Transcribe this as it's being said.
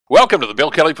Welcome to the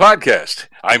Bill Kelly Podcast.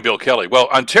 I'm Bill Kelly. Well,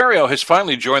 Ontario has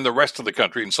finally joined the rest of the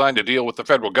country and signed a deal with the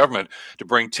federal government to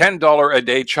bring $10 a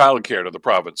day childcare to the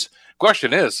province.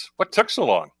 Question is, what took so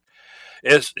long?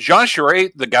 Is Jean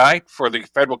Charest the guy for the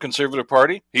federal Conservative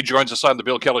Party? He joins us on the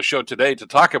Bill Kelly Show today to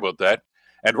talk about that.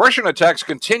 And Russian attacks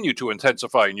continue to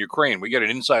intensify in Ukraine. We get an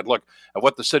inside look at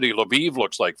what the city of Lviv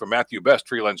looks like from Matthew Best,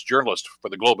 freelance journalist for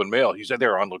the Globe and Mail. He's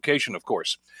there on location, of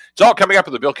course. It's all coming up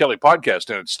in the Bill Kelly Podcast,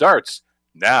 and it starts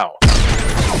now.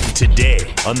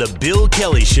 Today on the Bill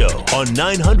Kelly Show on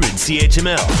 900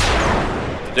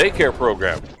 CHML. The daycare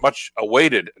program, much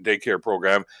awaited daycare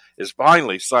program, is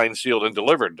finally signed, sealed, and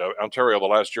delivered. Ontario, the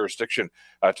last jurisdiction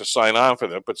to sign on for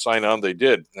that, but sign on they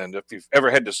did. And if you've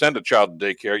ever had to send a child to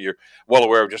daycare, you're well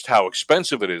aware of just how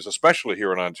expensive it is, especially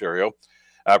here in Ontario.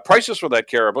 Prices for that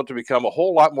care are about to become a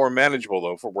whole lot more manageable,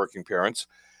 though, for working parents.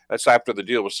 That's after the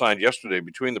deal was signed yesterday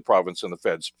between the province and the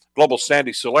feds. Global's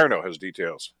Sandy Salerno has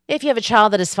details. If you have a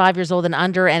child that is 5 years old and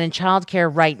under and in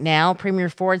childcare right now, Premier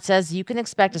Ford says you can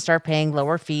expect to start paying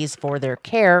lower fees for their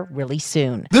care really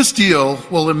soon. This deal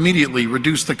will immediately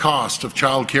reduce the cost of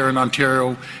childcare in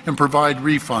Ontario and provide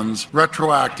refunds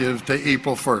retroactive to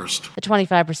April 1st. The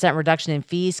 25% reduction in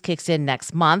fees kicks in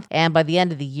next month, and by the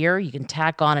end of the year, you can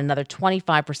tack on another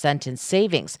 25% in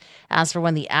savings. As for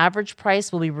when the average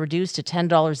price will be reduced to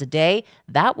 $10 a day,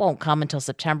 that won't come until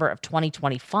September of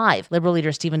 2025. Liberal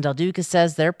leader Stephen Del Duca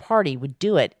says their party would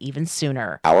do it even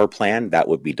sooner. Our plan, that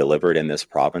would be delivered in this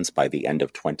province by the end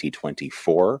of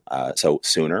 2024, so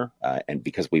sooner, and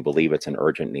because we believe it's an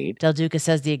urgent need. Del Duca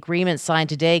says the agreement signed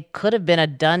today could have been a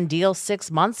done deal 6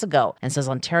 months ago, and says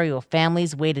Ontario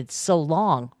families waited so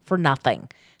long for nothing.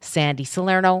 Sandy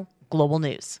Salerno, Global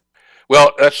News.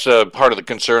 Well, that's part of the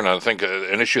concern. I think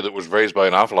an issue that was raised by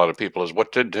an awful lot of people is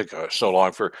what did take so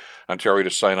long for Ontario to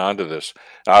sign on to this.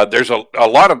 There's a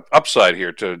lot of upside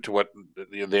here to what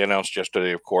they announced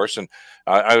yesterday, of course. And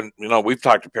we've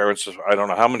talked to parents, I don't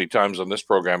know how many times on this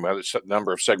program, a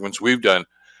number of segments we've done,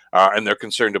 and they're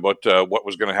concerned about what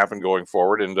was going to happen going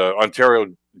forward. And Ontario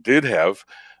did have,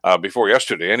 before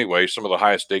yesterday anyway, some of the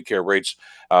highest daycare rates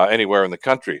anywhere in the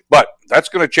country. But that's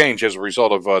going to change as a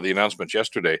result of the announcements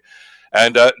yesterday.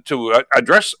 And to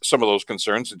address some of those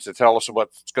concerns and to tell us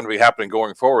what's going to be happening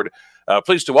going forward,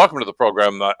 pleased to welcome to the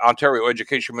program Ontario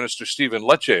Education Minister Stephen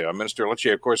Lecce. Minister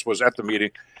Lecce, of course, was at the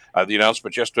meeting, the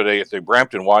announcement yesterday at the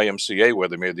Brampton YMCA where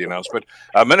they made the announcement.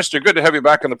 Minister, good to have you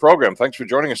back on the program. Thanks for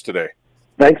joining us today.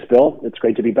 Thanks, Bill. It's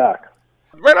great to be back.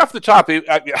 Right off the top,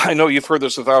 I know you've heard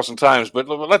this 1,000 times, but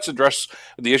let's address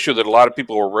the issue that a lot of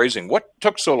people were raising. What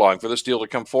took so long for this deal to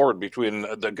come forward between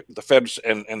the feds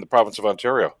and the province of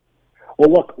Ontario? Well,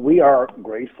 look, we are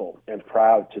grateful and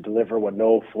proud to deliver what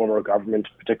no former government,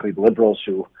 particularly the Liberals,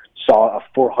 who saw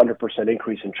a 400%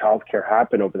 increase in childcare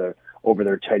happen over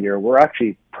their tenure. We're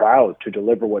actually proud to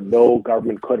deliver what no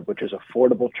government could, which is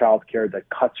affordable childcare that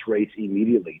cuts rates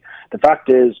immediately. The fact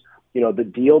is, the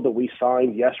deal that we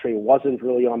signed yesterday wasn't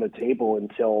really on the table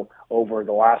until over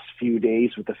the last few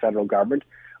days with the federal government.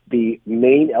 The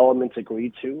main elements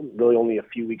agreed to really only a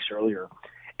few weeks earlier,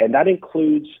 and that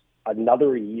includes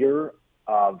another year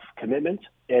of commitment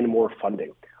and more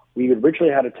funding. We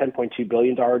originally had a $10.2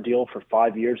 billion deal for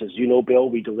 5 years. As you know, Bill,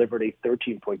 we delivered a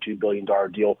 $13.2 billion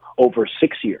deal over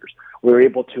 6 years. We were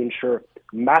able to ensure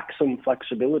maximum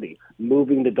flexibility,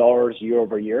 moving the dollars year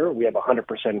over year. We have 100%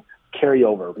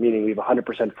 carryover, meaning we have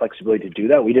 100% flexibility to do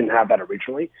that. We didn't have that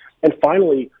originally. And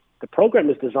finally, the program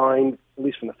is designed, at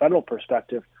least from the federal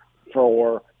perspective,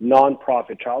 for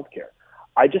nonprofit childcare.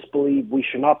 I just believe we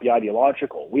should not be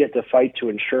ideological. We have to fight to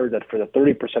ensure that for the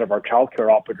 30% of our childcare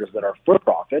operators that are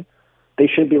for-profit, they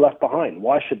shouldn't be left behind.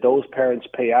 Why should those parents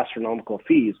pay astronomical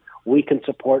fees? We can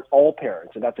support all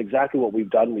parents, and that's exactly what we've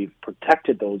done. We've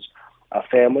protected those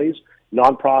families,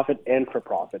 nonprofit and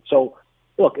for-profit. So,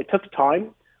 look, it took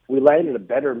time. We landed a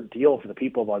better deal for the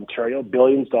people of Ontario,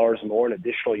 billions of dollars more, an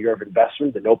additional year of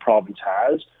investment that no province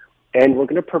has. And we're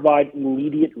going to provide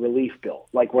immediate relief, Bill.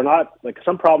 We're not,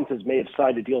 some provinces may have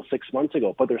signed a deal 6 months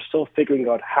ago, but they're still figuring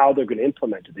out how they're going to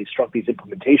implement it. They struck these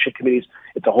implementation committees.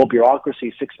 It's a whole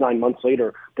bureaucracy. 6-9 months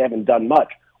later, they haven't done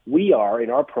much. We are, in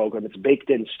our program, it's baked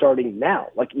in starting now,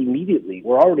 immediately.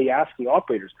 We're already asking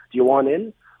operators, do you want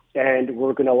in? And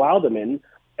we're going to allow them in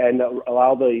and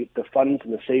allow the funds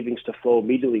and the savings to flow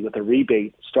immediately with a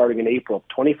rebate starting in April,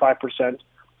 25%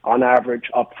 on average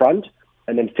up front,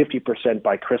 and then 50%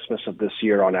 by Christmas of this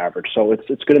year on average. So it's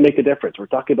going to make a difference. We're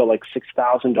talking about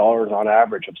 $6,000 on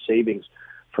average of savings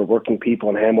for working people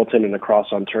in Hamilton and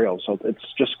across Ontario. So it's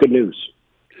just good news.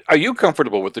 Are you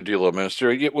comfortable with the deal, though,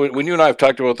 Minister? When you and I have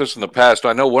talked about this in the past,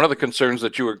 I know one of the concerns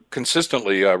that you were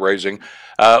consistently raising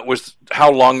was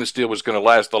how long this deal was going to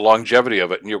last, the longevity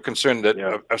of it, and you're concerned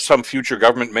that some future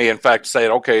government may, in fact, say,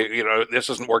 "Okay, this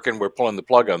isn't working. We're pulling the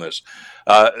plug on this."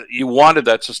 You wanted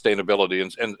that sustainability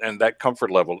and that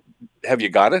comfort level. Have you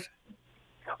got it?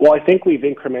 Well, I think we've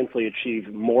incrementally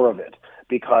achieved more of it,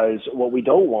 because what we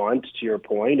don't want, to your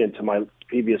point, and to my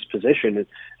previous position,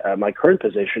 my current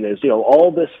position is,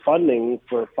 all this funding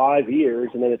for 5 years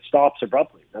and then it stops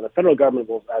abruptly. Now, the federal government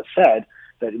has said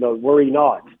that, worry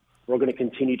not, we're going to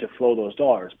continue to flow those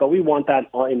dollars. But we want that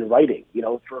in writing.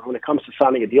 For when it comes to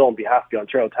signing a deal on behalf of the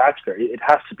Ontario taxpayer,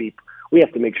 we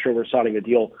have to make sure we're signing a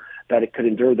deal that it could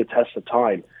endure the test of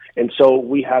time. And so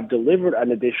we have delivered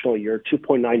an additional year,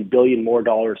 $2.9 billion more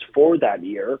dollars for that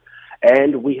year.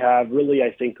 And we have really,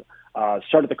 I think,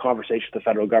 started the conversation with the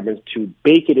federal government to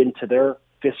bake it into their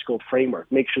fiscal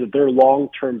framework, make sure that their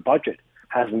long-term budget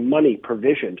has money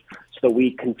provisioned so that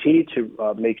we continue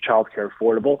to make childcare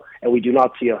affordable and we do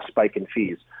not see a spike in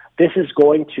fees. This is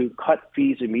going to cut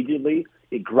fees immediately.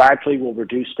 It gradually will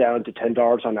reduce down to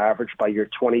 $10 on average by year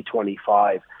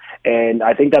 2025. And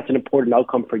I think that's an important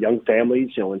outcome for young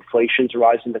families. Inflation's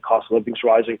rising, the cost of living's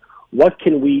rising. What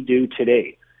can we do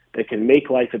today that can make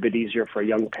life a bit easier for a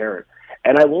young parent?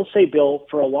 And I will say, Bill,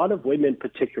 for a lot of women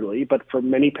particularly, but for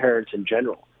many parents in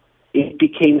general, it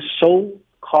became so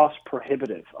cost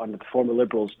prohibitive under the former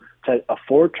Liberals to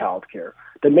afford childcare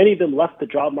that many of them left the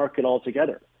job market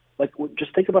altogether.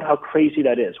 Just think about how crazy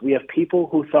that is. We have people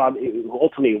who thought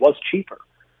ultimately it was cheaper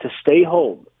to stay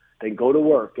home than go to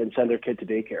work and send their kid to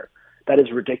daycare. That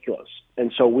is ridiculous.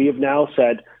 And so we have now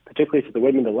said, particularly to the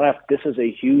women on the left, this is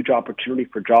a huge opportunity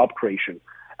for job creation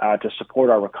to support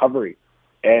our recovery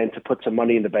and to put some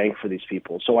money in the bank for these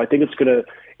people. So I think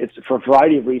it's for a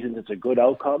variety of reasons, it's a good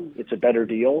outcome, it's a better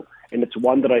deal, and it's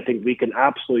one that I think we can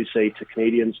absolutely say to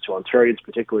Canadians, to Ontarians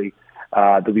particularly,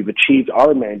 that we've achieved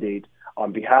our mandate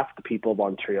on behalf of the people of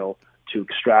Ontario to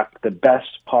extract the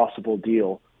best possible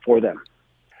deal for them.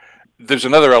 There's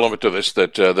another element to this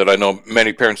that I know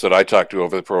many parents that I talked to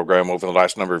over the program over the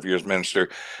last number of years, Minister,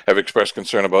 have expressed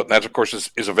concern about, and that, of course,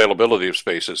 is availability of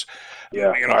spaces.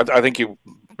 Yeah. I think you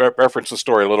referenced the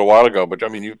story a little while ago, but I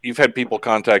mean, you've had people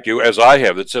contact you, as I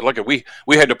have, that said, look, we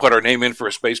had to put our name in for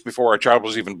a space before our child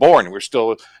was even born. We're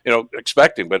still,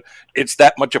 expecting, but it's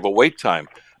that much of a wait time.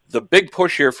 The big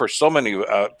push here for so many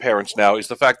parents now is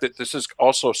the fact that this is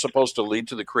also supposed to lead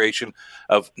to the creation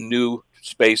of new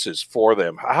spaces for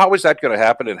them. How is that going to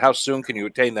happen, and how soon can you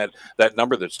attain that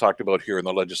number that's talked about here in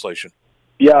the legislation?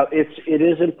 Yeah, it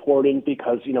is important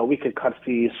because, we could cut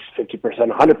fees 50%,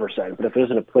 100%, but if there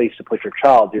isn't a place to put your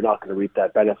child, you're not going to reap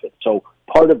that benefit. So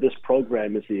part of this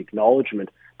program is the acknowledgement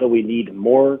that we need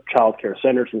more childcare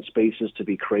centers and spaces to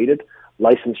be created.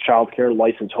 Licensed childcare,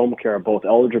 licensed home care are both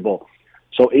eligible.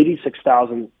 So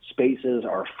 86,000 spaces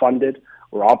are funded.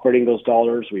 We're operating those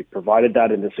dollars. We've provided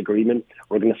that in this agreement.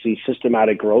 We're going to see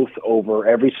systematic growth over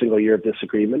every single year of this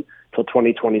agreement till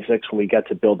 2026 when we get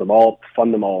to build them all,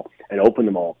 fund them all, and open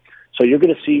them all. So you're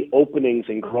going to see openings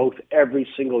and growth every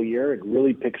single year. It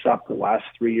really picks up the last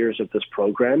 3 years of this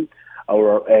program.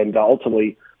 And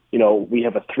ultimately, we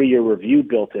have a 3-year review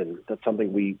built in. That's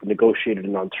something we negotiated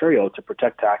in Ontario to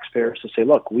protect taxpayers, to say,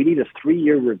 look, we need a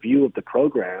 3-year review of the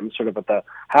program, sort of at the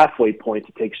halfway point,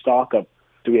 to take stock of,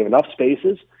 do we have enough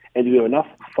spaces and do we have enough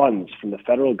funds from the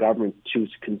federal government to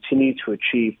continue to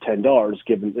achieve $10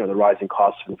 given the rising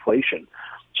costs of inflation?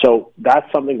 So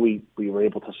that's something we were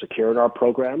able to secure in our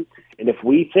program. And if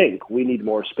we think we need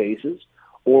more spaces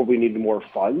or we need more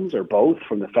funds or both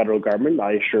from the federal government,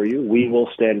 I assure you, we will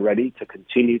stand ready to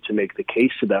continue to make the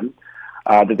case to them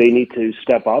that they need to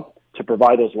step up to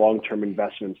provide those long-term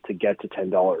investments to get to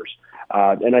 $10.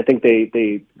 And I think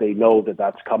they know that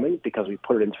that's coming because we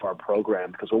put it into our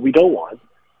program. Because what we don't want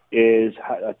is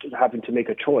having to make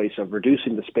a choice of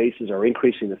reducing the spaces or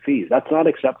increasing the fees. That's not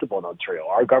acceptable in Ontario.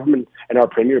 Our government and our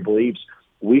Premier believes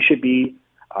we should be,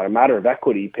 on a matter of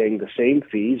equity, paying the same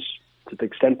fees to the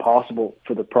extent possible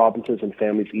for the provinces and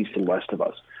families east and west of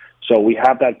us. So we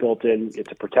have that built in.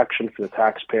 It's a protection for the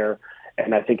taxpayer.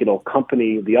 And I think it'll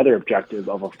accompany the other objective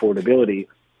of affordability.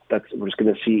 We're just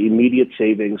going to see immediate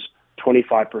savings,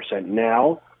 25%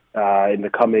 now in the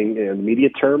coming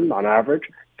immediate term on average,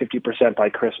 50% by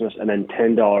Christmas, and then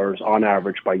 $10 on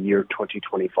average by year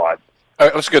 2025. All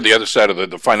right, let's get to the other side of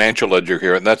the financial ledger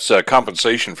here, and that's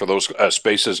compensation for those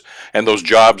spaces and those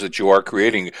jobs that you are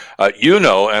creating.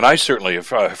 And I certainly have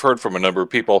heard from a number of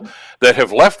people that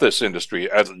have left this industry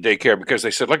as daycare because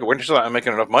they said, look, we're just not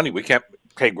making enough money. We can't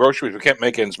pay groceries, we can't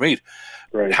make ends meet.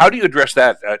 Right. How do you address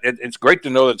that? It's great to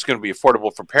know that it's going to be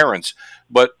affordable for parents,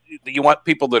 but you want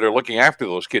people that are looking after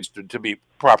those kids to be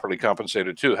properly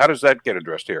compensated too. How does that get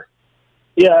addressed here?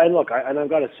 Yeah, and look, I've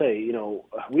got to say,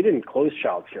 we didn't close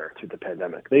childcare through the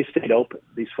pandemic. They stayed open.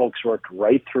 These folks worked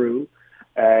right through,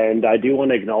 and I do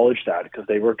want to acknowledge that because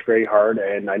they worked very hard,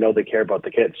 and I know they care about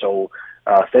the kids. So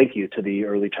thank you to the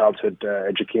early childhood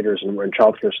educators and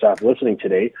childcare staff listening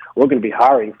today. We're going to be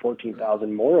hiring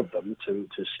 14,000 more of them to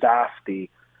staff the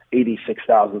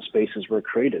 86,000 spaces were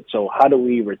created. So how do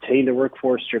we retain the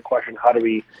workforce? To your question, how do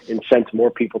we incent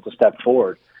more people to step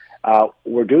forward?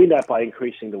 We're doing that by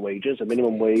increasing the wages, a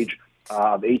minimum wage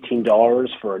of $18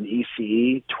 for an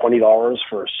ECE, $20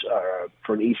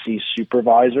 for an EC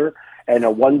supervisor, and a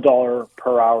 $1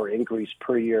 per hour increase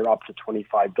per year up to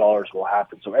 $25 will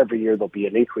happen. So every year there'll be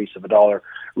an increase of $1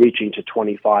 reaching to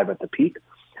 $25 at the peak.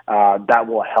 That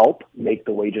will help make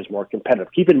the wages more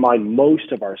competitive. Keep in mind,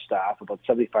 most of our staff, about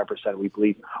 75%, we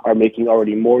believe, are making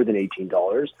already more than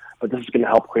 $18, but this is going to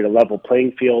help create a level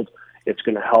playing field. It's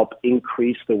going to help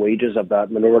increase the wages of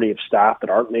that minority of staff that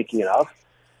aren't making enough.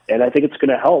 And I think it's going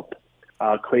to help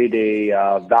create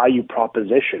a value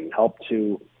proposition, help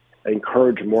to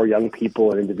encourage more young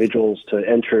people and individuals to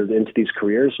enter into these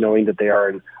careers, knowing that they are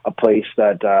in a place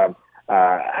that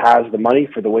has the money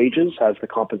for the wages, has the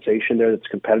compensation there that's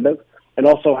competitive, and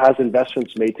also has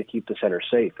investments made to keep the center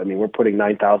safe. I mean, we're putting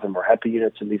 9,000 more HEPA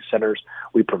units in these centers.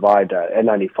 We provide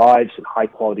N95s and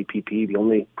high-quality PPE, the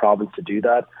only province to do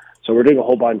that. So we're doing a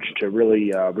whole bunch to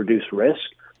really reduce risk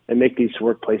and make these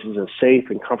workplaces as safe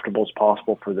and comfortable as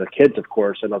possible for the kids, of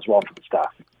course, and as well for the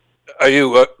staff. Are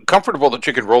you comfortable that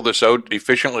you can roll this out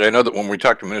efficiently? I know that when we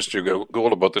talked to Minister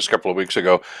Gould about this a couple of weeks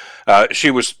ago, she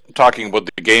was talking about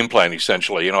the game plan,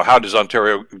 essentially. How does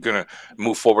Ontario going to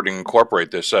move forward and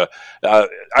incorporate this?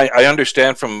 I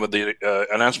understand from the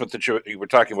announcement that you were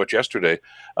talking about yesterday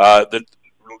that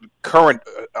current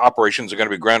operations are going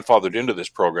to be grandfathered into this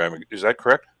program. Is that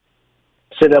correct?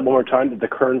 Say that one more time.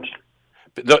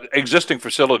 The existing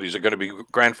facilities are going to be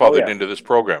grandfathered into this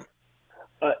program.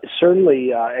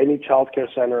 Certainly, any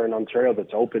childcare center in Ontario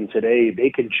that's open today,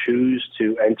 they can choose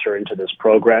to enter into this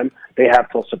program. They have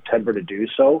till September to do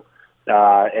so,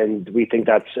 and we think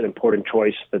that's an important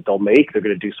choice that they'll make. They're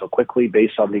going to do so quickly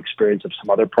based on the experience of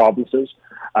some other provinces.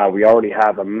 We already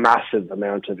have a massive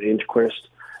amount of interest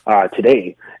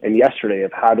today and yesterday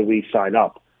of how do we sign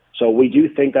up. So we do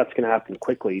think that's going to happen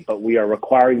quickly, but we are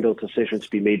requiring those decisions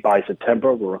to be made by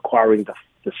September. We're requiring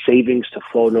the savings to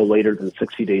flow no later than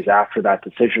 60 days after that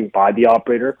decision by the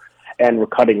operator, and we're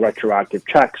cutting retroactive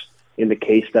checks in the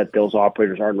case that those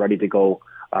operators aren't ready to go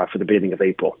for the beginning of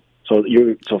April. So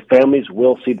families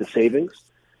will see the savings,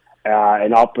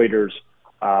 and operators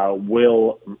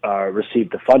will receive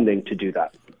the funding to do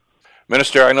that.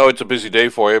 Minister, I know it's a busy day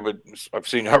for you, but I've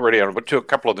seen you already on a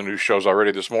couple of the news shows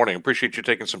already this morning. Appreciate you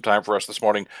taking some time for us this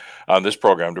morning on this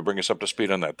program to bring us up to speed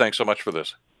on that. Thanks so much for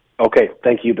this. Okay.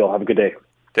 Thank you, Bill. Have a good day.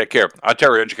 Take care.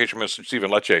 Ontario Education Minister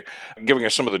Stephen Lecce giving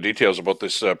us some of the details about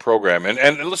this program.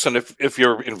 And listen, if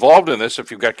you're involved in this,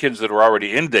 if you've got kids that are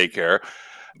already in daycare,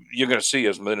 you're going to see,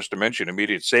 as the minister mentioned,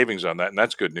 immediate savings on that, and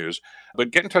that's good news.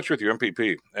 But get in touch with your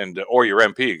MPP or your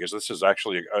MP, because this is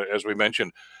actually, as we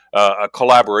mentioned, a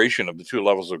collaboration of the two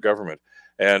levels of government.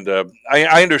 And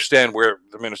I understand where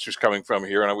the minister's coming from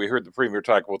here, and we heard the Premier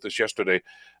talk about this yesterday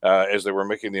as they were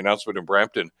making the announcement in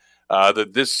Brampton,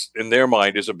 that this, in their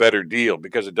mind, is a better deal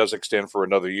because it does extend for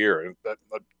another year. And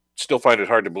I still find it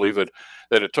hard to believe that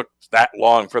it took that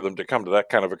long for them to come to that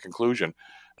kind of a conclusion.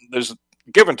 There's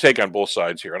give and take on both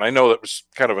sides here. And I know that was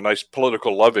kind of a nice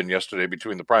political love-in yesterday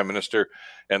between the Prime Minister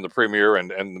and the Premier and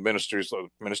the ministers,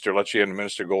 Minister Lecce and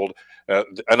Minister Gould,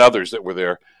 and others that were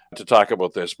there to talk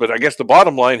about this. But I guess the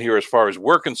bottom line here, as far as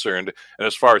we're concerned and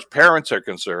as far as parents are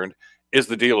concerned, is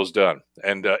the deal is done.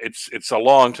 And it's a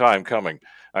long time coming.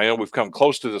 I know we've come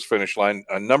close to this finish line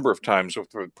a number of times with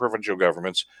the provincial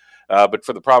governments, but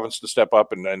for the province to step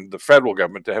up and the federal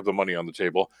government to have the money on the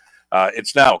table,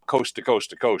 it's now coast to coast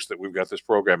to coast that we've got this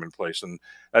program in place. And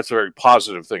that's a very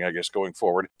positive thing, I guess, going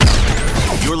forward.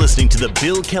 You're listening to the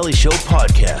Bill Kelly Show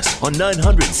podcast on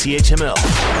 900 CHML.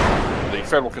 The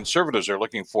federal Conservatives are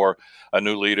looking for a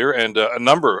new leader, and a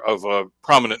number of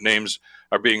prominent names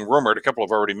are being rumored. A couple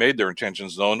have already made their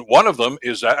intentions known. One of them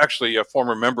is actually a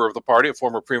former member of the party, a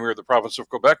former premier of the province of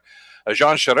Quebec,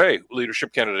 Jean Charest,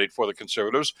 leadership candidate for the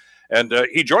Conservatives. And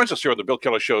he joins us here on the Bill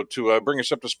Kelly Show to bring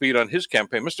us up to speed on his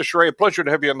campaign. Mr. Charest, a pleasure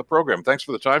to have you on the program. Thanks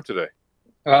for the time today.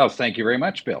 Oh, thank you very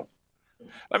much, Bill.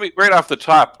 I mean, right off the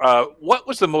top, what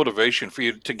was the motivation for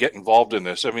you to get involved in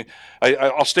this? I mean,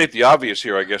 I'll state the obvious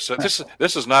here, I guess.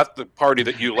 This is not the party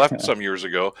that you left some years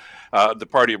ago, the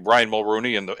party of Brian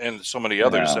Mulroney and so many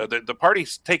others. Yeah. The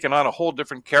party's taken on a whole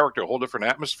different character, a whole different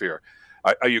atmosphere.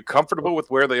 Are you comfortable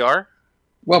with where they are?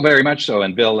 Well, very much so.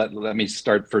 And Bill, let me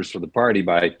start first with the party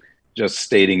by just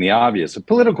stating the obvious. A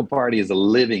political party is a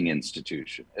living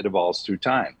institution. It evolves through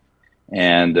time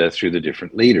and through the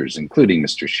different leaders, including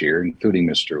Mr. Scheer, including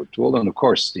Mr. O'Toole, and of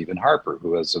course, Stephen Harper,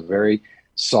 who was a very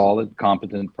solid,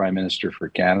 competent prime minister for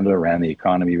Canada, ran the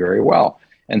economy very well.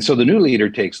 And so the new leader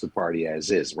takes the party as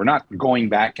is. We're not going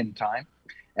back in time.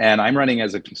 And I'm running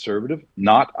as a conservative,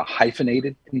 not a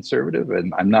hyphenated conservative.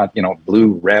 And I'm not,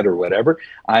 blue, red, or whatever.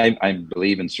 I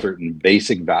believe in certain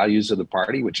basic values of the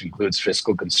party, which includes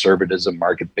fiscal conservatism,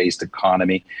 market-based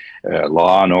economy,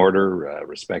 law and order,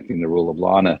 respecting the rule of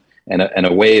law, and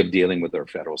a way of dealing with our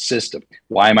federal system.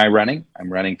 Why am I running?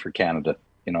 I'm running for Canada.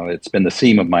 It's been the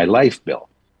theme of my life, Bill.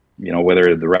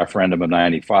 Whether the referendum of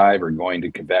 95 or going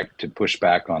to Quebec to push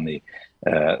back on the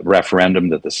referendum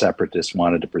that the separatists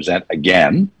wanted to present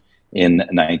again in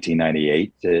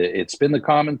 1998. It's been the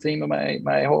common theme of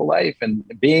my whole life. And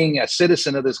being a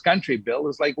citizen of this country, Bill,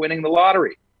 is like winning the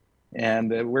lottery.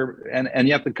 And and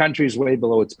yet the country is way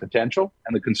below its potential.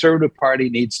 And the Conservative Party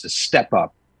needs to step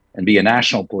up and be a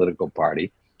national political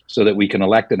party so that we can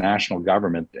elect a national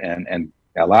government and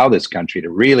allow this country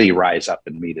to really rise up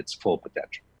and meet its full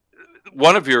potential.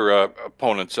 One of your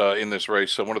opponents in this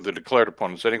race, one of the declared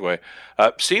opponents anyway,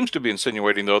 seems to be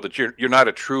insinuating, though, that you're not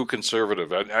a true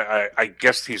conservative. I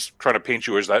guess he's trying to paint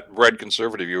you as that red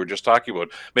conservative you were just talking about,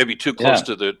 maybe too close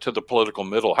to the political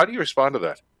middle. How do you respond to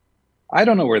that? I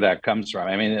don't know where that comes from.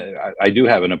 I mean, I do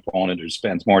have an opponent who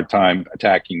spends more time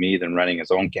attacking me than running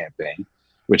his own campaign,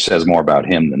 which says more about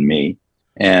him than me.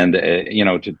 And,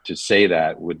 to say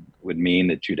that would mean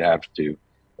that you'd have to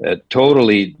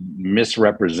totally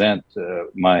misrepresent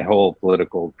my whole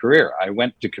political career. I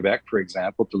went to Quebec, for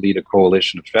example, to lead a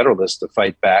coalition of Federalists to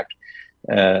fight back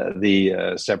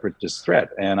the separatist threat.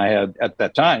 And I had, at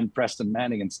that time, Preston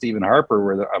Manning and Stephen Harper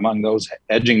were among those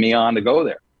edging me on to go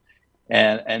there.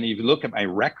 And if you look at my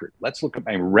record, let's look at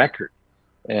my record.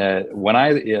 When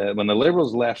the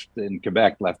Liberals left in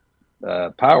Quebec, left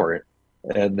power,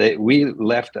 we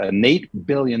left an $8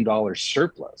 billion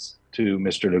surplus to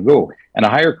Mr. Legault and a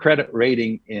higher credit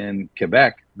rating in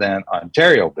Quebec than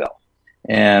Ontario, Bill.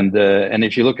 And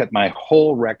if you look at my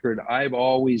whole record, I've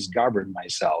always governed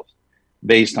myself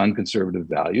based on conservative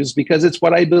values because it's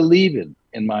what I believe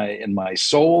in my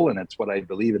soul, and it's what I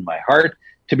believe in my heart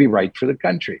to be right for the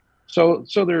country. So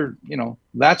there,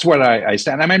 that's what I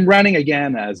stand. I'm running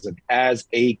again as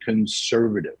a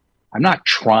conservative. I'm not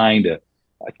trying to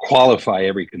qualify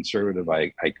every conservative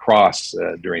I cross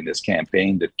during this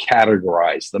campaign to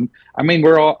categorize them. I mean,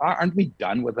 aren't we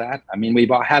done with that? I mean,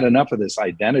 we've all had enough of this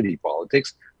identity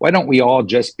politics. Why don't we all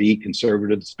just be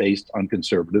conservatives based on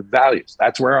conservative values?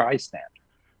 That's where I stand.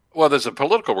 Well, there's a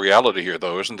political reality here,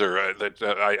 though, isn't there? That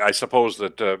I suppose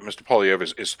that Mr.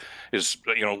 Poilievre is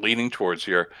leaning towards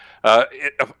here.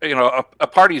 A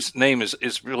party's name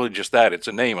is really just that. It's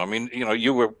a name. I mean,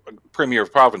 you were premier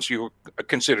of province. You were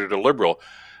considered a Liberal.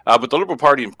 But the Liberal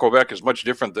Party in Quebec is much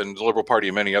different than the Liberal Party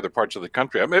in many other parts of the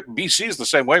country. I mean, BC is the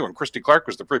same way. When Christy Clark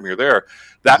was the premier there,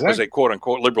 that was a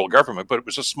quote-unquote Liberal government, but it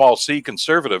was a small C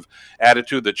conservative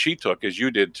attitude that she took, as you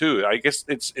did too. I guess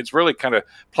it's really kind of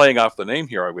playing off the name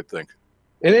here, I would think.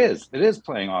 It is. It is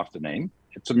playing off the name.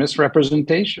 It's a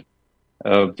misrepresentation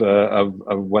of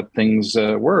what things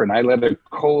were. And I led a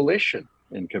coalition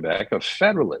in Quebec of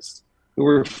Federalists who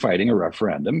were fighting a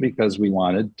referendum because we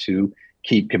wanted to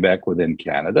keep Quebec within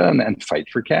Canada and fight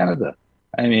for Canada.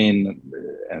 I mean,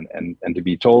 and to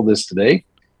be told this today,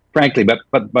 frankly,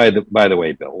 but by the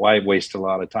way, Bill, why waste a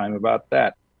lot of time about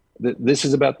that? This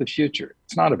is about the future.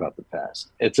 It's not about the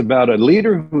past. It's about a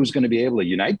leader who's going to be able to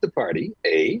unite the party,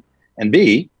 A, and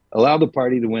B, allow the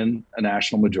party to win a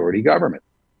national majority government.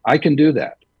 I can do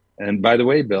that. And by the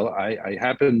way, Bill, I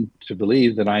happen to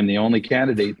believe that I'm the only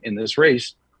candidate in this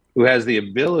race who has the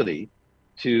ability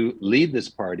to lead this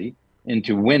party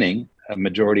into winning a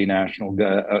majority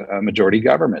majority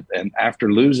government. And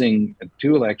after losing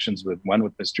two elections, one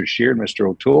with Mr. Scheer and Mr.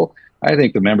 O'Toole, I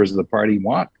think the members of the party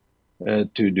want to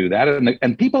do that.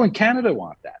 And people in Canada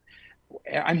want that.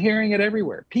 I'm hearing it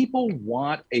everywhere. People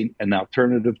want an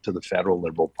alternative to the federal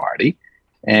Liberal Party.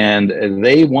 And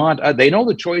they know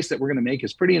the choice that we're going to make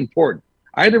is pretty important.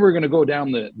 Either we're going to go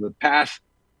down the path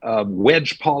of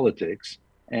wedge politics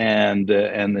and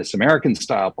this American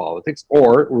style politics,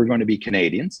 or we're going to be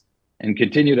Canadians and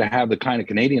continue to have the kind of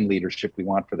Canadian leadership we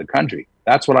want for the country.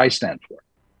 That's what I stand for.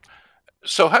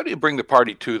 So how do you bring the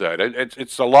party to that?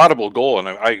 It's a laudable goal, and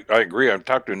I agree. I've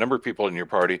talked to a number of people in your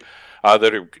party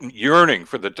that are yearning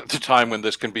for the time when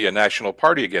this can be a national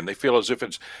party again. They feel as if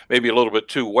it's maybe a little bit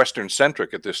too Western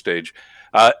centric at this stage.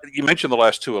 You mentioned the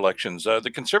last two elections.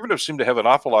 The Conservatives seem to have an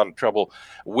awful lot of trouble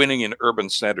winning in urban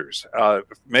centers.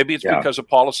 Maybe it's because of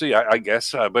policy, I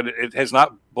guess, but it has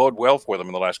not bode well for them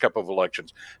in the last couple of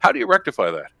elections. How do you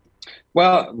rectify that?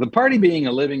 Well, the party being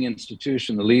a living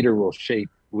institution, the leader will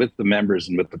shape with the members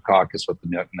and with the caucus what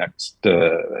the next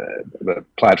the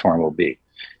platform will be.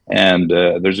 And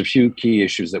there's a few key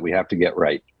issues that we have to get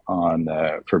right on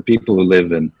for people who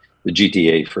live in the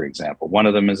GTA, for example. One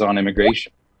of them is on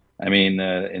immigration. I mean,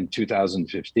 in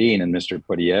 2015, and Mr.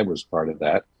 Poilievre was part of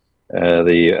that,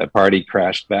 the party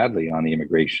crashed badly on the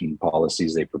immigration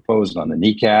policies they proposed on the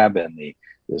NICAB and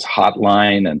this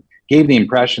hotline, and gave the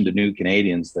impression to new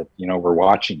Canadians that, we're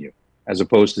watching you, as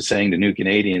opposed to saying to new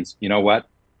Canadians, you know what,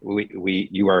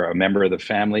 you are a member of the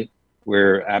family.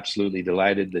 We're absolutely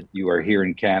delighted that you are here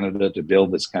in Canada to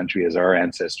build this country as our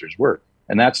ancestors were.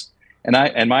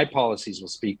 And my policies will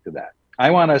speak to that.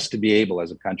 I want us to be able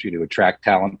as a country to attract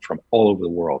talent from all over the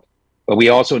world, but we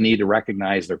also need to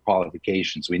recognize their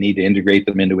qualifications. We need to integrate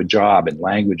them into a job and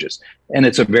languages. And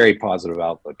it's a very positive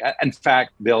outlook. In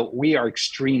fact, Bill, we are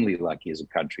extremely lucky as a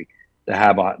country to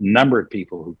have a number of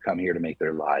people who come here to make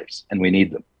their lives, and we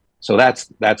need them. So that's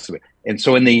the way. And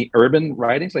so in the urban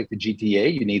ridings like the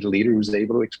GTA, you need a leader who's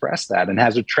able to express that and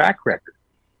has a track record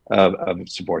of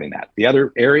supporting that. The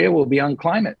other area will be on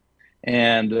climate.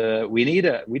 And we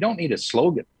don't need a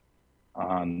slogan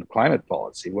on climate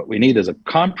policy. What we need is a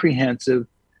comprehensive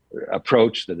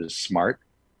approach that is smart,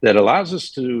 that allows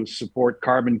us to support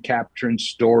carbon capture and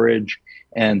storage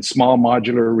and small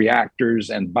modular reactors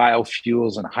and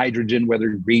biofuels and hydrogen, whether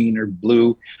green or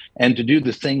blue, and to do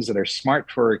the things that are smart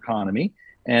for our economy.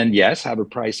 And yes, have a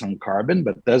price on carbon,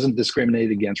 but doesn't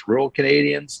discriminate against rural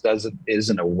Canadians,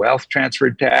 isn't a wealth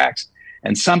transfer tax,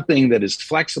 and something that is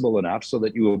flexible enough so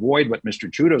that you avoid what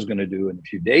Mr. Trudeau is going to do in a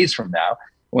few days from now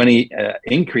when he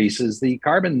increases the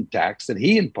carbon tax that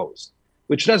he imposed,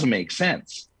 which doesn't make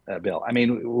sense, Bill. I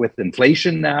mean, with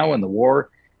inflation now and the war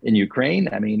in Ukraine,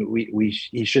 I mean,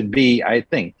 he should be, I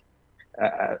think,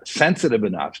 sensitive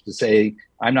enough to say,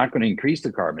 I'm not going to increase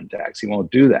the carbon tax. He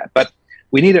won't do that. But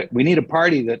we need a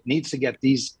party that needs to get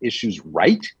these issues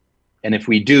right. And if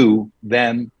we do,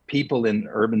 then people in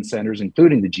urban centers,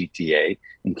 including the GTA,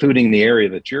 including the area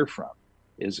that you're from,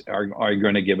 are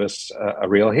going to give us a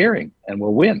real hearing, and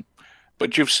we'll win.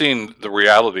 But you've seen the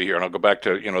reality here, and I'll go back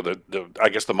to I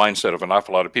guess the mindset of an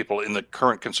awful lot of people in the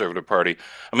current Conservative Party.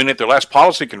 I mean, at their last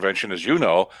policy convention, as you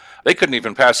know, they couldn't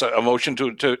even pass a motion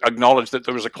to acknowledge that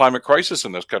there was a climate crisis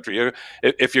in this country.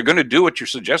 If you're going to do what you're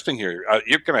suggesting here,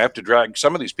 you're going to have to drag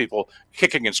some of these people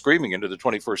kicking and screaming into the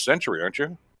 21st century, aren't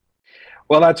you?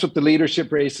 Well, that's what the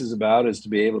leadership race is about, is to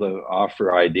be able to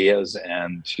offer ideas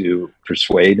and to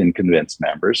persuade and convince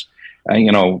members.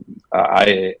 What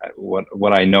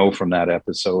I know from that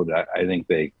episode, I think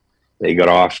they got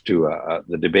off to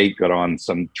the debate got on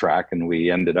some track, and we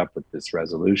ended up with this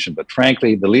resolution. But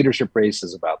frankly, the leadership race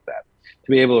is about that,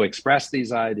 to be able to express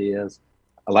these ideas,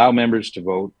 allow members to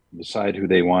vote, decide who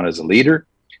they want as a leader.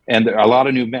 And a lot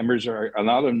of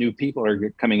new people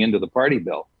are coming into the party,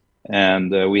 Bill.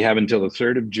 And we have until the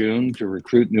 3rd of June to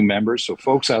recruit new members. So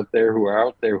folks out there who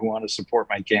want to support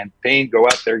my campaign, go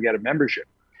out there, get a membership.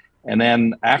 And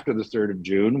then after the 3rd of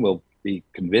June, we'll be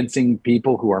convincing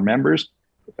people who are members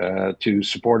to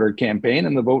support our campaign,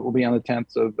 and the vote will be on the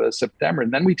 10th of September.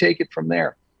 And then we take it from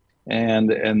there. And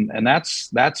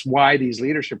that's why these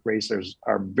leadership races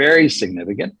are very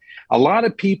significant. A lot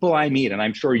of people I meet, and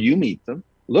I'm sure you meet them,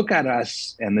 look at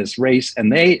us and this race,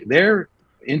 and their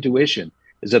intuition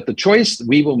is that the choice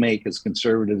we will make as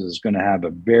Conservatives is going to have a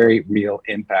very real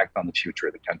impact on the future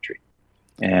of the country.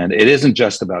 And it isn't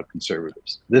just about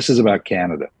Conservatives. This is about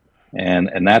Canada.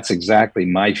 And that's exactly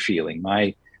my feeling,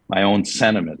 my own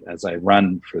sentiment as I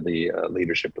run for the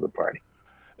leadership of the party.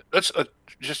 Let's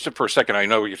just for a second, I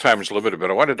know your time is limited, but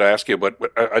I wanted to ask you about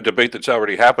a debate that's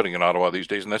already happening in Ottawa these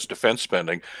days, and that's defense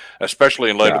spending, especially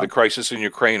in light of the crisis in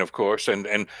Ukraine, of course,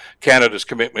 and Canada's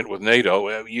commitment with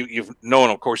NATO. You've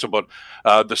known, of course, about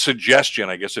the suggestion,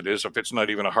 I guess it is, if it's not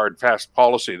even a hard, fast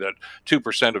policy, that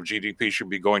 2% of GDP should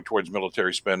be going towards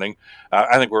military spending.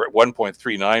 I think we're at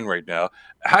 1.39 right now.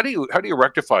 How do you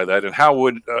rectify that, and how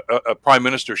would a Prime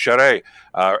Minister Charest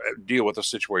deal with a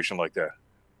situation like that?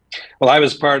 Well, I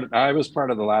was part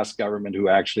of the last government who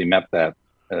actually met that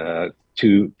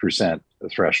 2%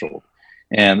 threshold.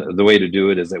 And the way to do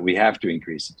it is that we have to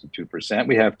increase it to 2%.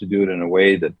 We have to do it in a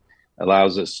way that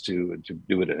allows us to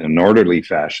do it in an orderly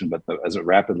fashion, but as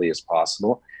rapidly as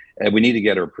possible. We need to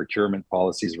get our procurement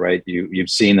policies right. You've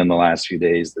seen in the last few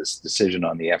days this decision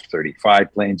on the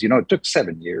F-35 planes. It took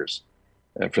 7 years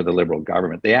for the Liberal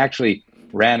government. They actually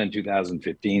ran in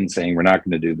 2015 saying we're not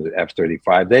going to do the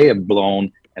F-35. They have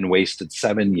blown and wasted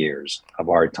 7 years of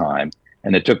our time.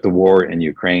 And it took the war in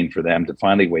Ukraine for them to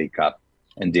finally wake up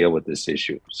and deal with this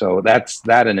issue. So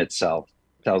that in itself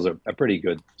tells a pretty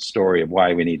good story of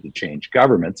why we need to change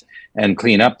governments and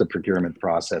clean up the procurement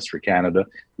process for Canada,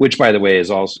 which, by the way, has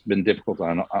also been difficult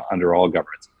under all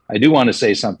governments. I do want to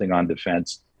say something on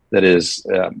defense that is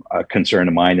a concern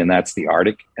of mine, and that's the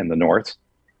Arctic and the North.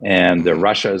 And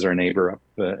Russia is our neighbor up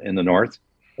in the North.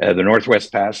 The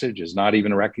Northwest Passage is not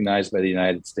even recognized by the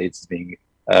United States as being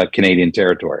Canadian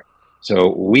territory.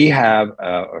 So we have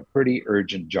a pretty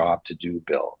urgent job to do,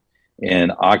 Bill,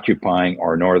 in occupying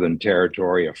our northern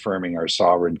territory, affirming our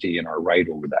sovereignty and our right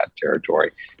over that territory.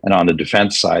 And on the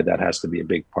defense side, that has to be a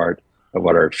big part of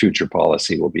what our future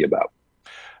policy will be about.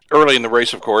 Early in the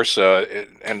race, of course,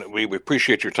 and we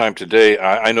appreciate your time today.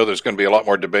 I know there's going to be a lot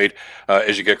more debate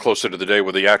as you get closer to the day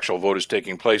where the actual vote is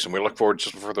taking place, and we look forward to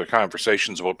some further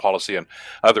conversations about policy and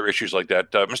other issues like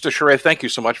that. Mr. Charest, thank you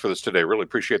so much for this today. Really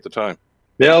appreciate the time.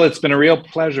 Bill, it's been a real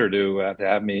pleasure to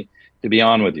have me to be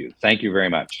on with you. Thank you very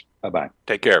much. Bye-bye.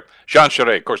 Take care. Jean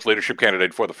Charest, of course, leadership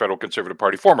candidate for the Federal Conservative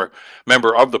Party, former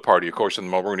member of the party, of course, in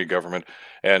the Mulroney government,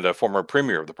 and former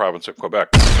premier of the province of Quebec.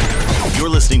 You're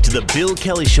listening to the Bill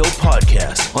Kelly Show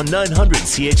podcast on 900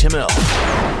 CHML.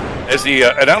 As the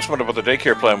announcement about the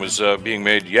daycare plan was being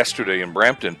made yesterday in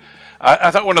Brampton, I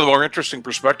thought one of the more interesting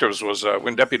perspectives was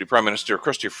when Deputy Prime Minister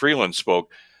Chrystia Freeland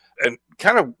spoke and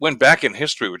kind of went back in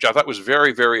history, which I thought was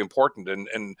very, very important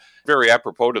and very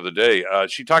apropos to the day.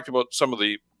 She talked about some of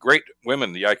the great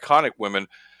women, the iconic women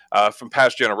from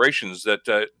past generations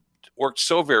that worked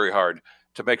so very hard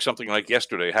to make something like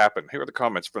yesterday happen. Here are the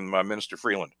comments from Minister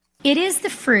Freeland. It is the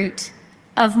fruit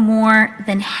of more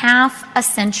than half a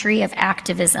century of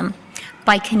activism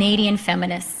by Canadian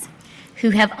feminists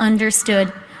who have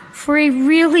understood for a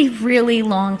really, really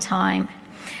long time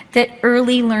that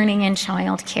early learning and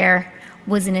childcare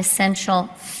was an essential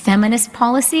feminist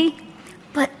policy,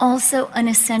 but also an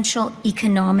essential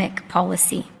economic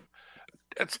policy.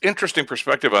 It's interesting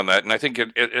perspective on that, and I think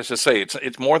as I say,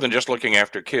 it's more than just looking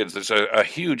after kids. There's a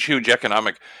huge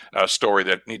economic story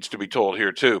that needs to be told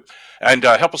here too. And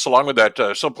help us along with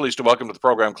that. So pleased to welcome to the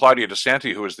program Claudia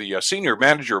DeSanti, who is the Senior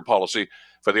Manager of Policy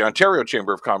for the Ontario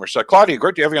Chamber of Commerce. Claudia,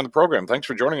 great to have you on the program. Thanks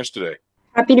for joining us today.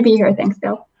 Happy to be here. Thanks,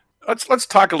 Bill. Let's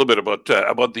talk a little bit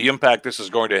about the impact this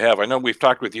is going to have. I know we've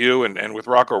talked with you and with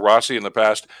Rocco Rossi in the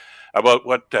past about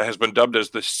what has been dubbed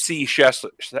as the C-session,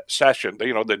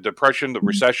 the depression, the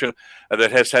recession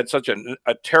that has had such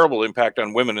a terrible impact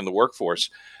on women in the workforce.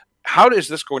 How is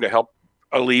this going to help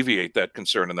alleviate that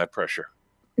concern and that pressure?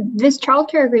 This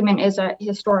childcare agreement is a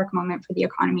historic moment for the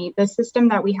economy. The system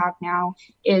that we have now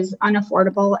is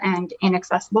unaffordable and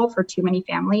inaccessible for too many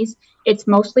families. It's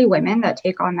mostly women that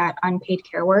take on that unpaid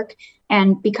care work.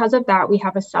 And because of that, we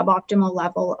have a suboptimal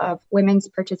level of women's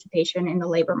participation in the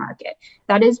labor market.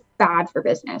 That is bad for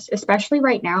business, especially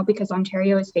right now because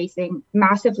Ontario is facing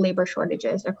massive labor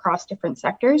shortages across different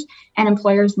sectors and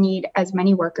employers need as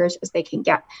many workers as they can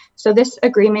get. So this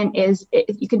agreement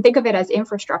you can think of it as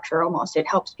infrastructure almost. It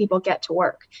helps people get to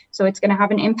work. So it's going to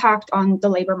have an impact on the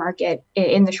labor market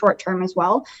in the short term as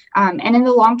well. And in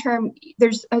the long term,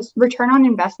 there's a return on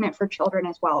investment for children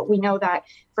as well. We know that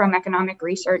from economic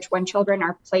research, when children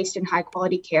are placed in high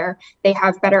quality care, they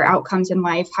have better outcomes in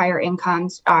life, higher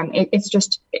incomes.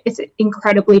 It's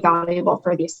incredibly valuable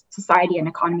for the society and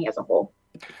economy as a whole.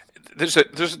 There's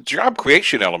a job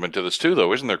creation element to this too,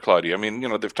 though, isn't there, Claudia? I mean,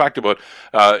 they've talked about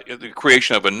the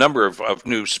creation of a number of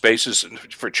new spaces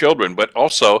for children, but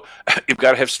also you've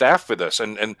got to have staff for this.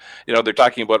 And they're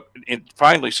talking about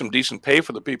finally some decent pay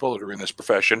for the people that are in this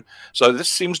profession. So this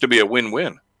seems to be a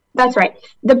win-win. That's right.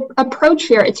 The approach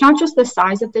here, it's not just the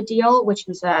size of the deal, which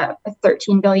is a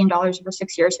 $13 billion over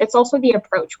 6 years. It's also the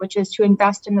approach, which is to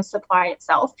invest in the supply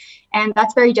itself. And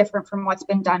that's very different from what's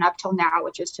been done up till now,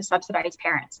 which is to subsidize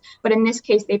parents. But in this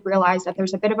case, they've realized that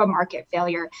there's a bit of a market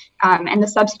failure. And the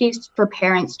subsidies for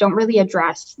parents don't really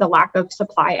address the lack of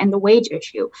supply and the wage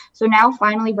issue. So now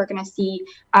finally, we're going to see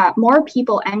more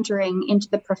people entering into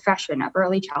the profession of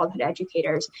early childhood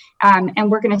educators.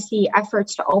 And we're going to see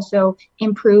efforts to also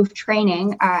improve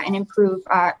training and improve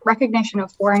recognition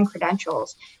of foreign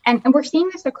credentials. And we're seeing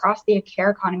this across the care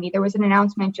economy. There was an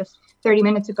announcement just 30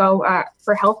 minutes ago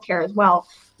for healthcare as well.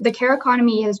 the care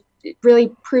economy has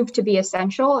really proved to be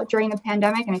essential during the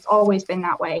pandemic, and it's always been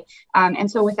that way. And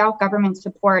so without government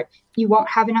support, you won't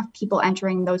have enough people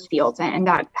entering those fields, and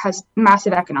that has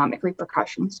massive economic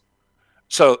repercussions.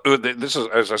 So this is,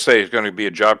 as I say, is going to be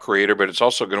a job creator, but it's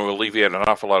also going to alleviate an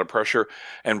awful lot of pressure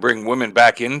and bring women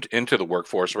back into the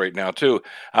workforce right now too,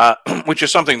 which is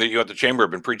something that you at the chamber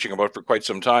have been preaching about for quite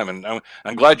some time. And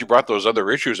I'm glad you brought those other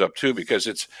issues up too, because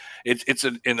it's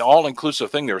an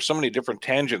all-inclusive thing. There are so many different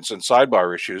tangents and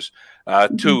sidebar issues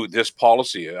to this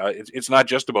policy. It's not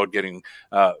just about getting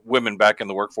women back in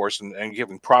the workforce and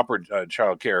giving proper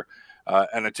child care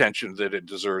and attention that it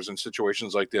deserves in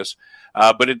situations like this.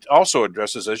 But it also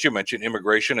addresses, as you mentioned,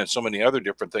 immigration and so many other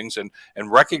different things, and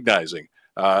recognizing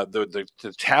the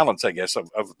talents, I guess,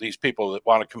 of these people that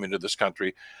want to come into this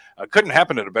country. Couldn't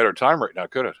happen at a better time right now,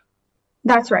 could it?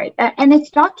 That's right. And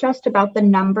it's not just about the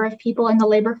number of people in the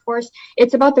labor force.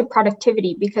 It's about the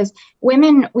productivity, because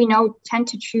women, we know, tend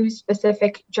to choose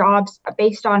specific jobs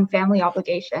based on family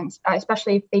obligations,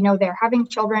 especially if they know they're having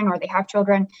children or they have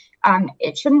children.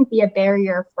 It shouldn't be a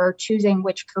barrier for choosing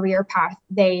which career path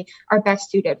they are best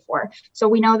suited for. So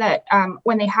we know that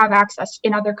when they have access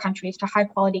in other countries to high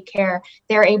quality care,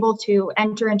 they're able to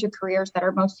enter into careers that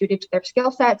are most suited to their skill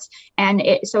sets. And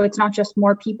so it's not just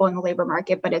more people in the labor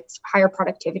market, but it's higher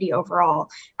productivity overall.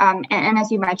 And as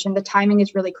you mentioned, the timing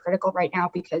is really critical right now,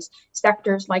 because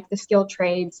sectors like the skilled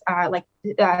trades, like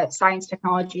science,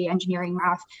 technology, engineering,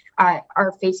 math,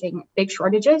 are facing big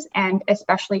shortages, and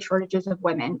especially shortages of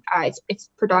women. It's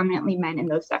predominantly men in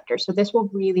those sectors. So this will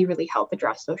really, really help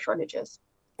address those shortages.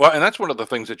 Well, and that's one of the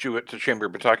things that you at the chamber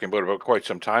have been talking about quite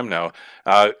some time now.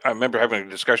 I remember having a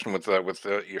discussion with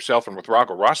yourself and with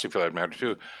Rocco Rossi, for that matter,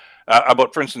 too,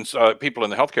 about, for instance, people in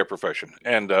the healthcare profession,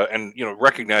 and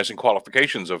recognizing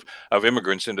qualifications of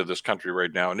immigrants into this country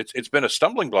right now, and it's been a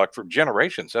stumbling block for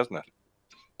generations, hasn't it?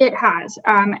 It has.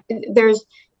 There's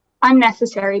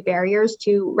unnecessary barriers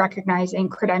to recognizing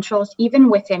credentials,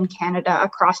 even within Canada,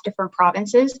 across different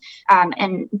provinces.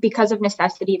 And because of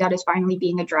necessity, that is finally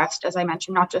being addressed, as I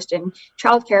mentioned, not just in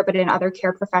childcare, but in other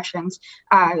care professions,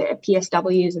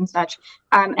 PSWs and such.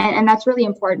 And that's really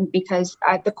important, because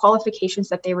the qualifications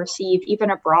that they receive, even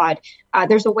abroad,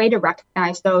 there's a way to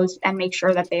recognize those and make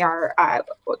sure that they are,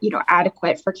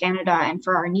 adequate for Canada and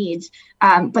for our needs.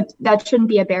 But that shouldn't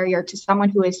be a barrier to someone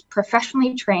who is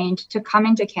professionally trained to come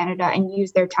into Canada and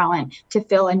use their talent to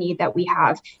fill a need that we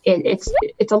have.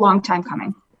 It's a long time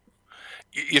coming.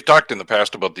 You talked in the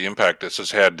past about the impact this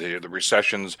has had, the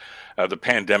recessions, the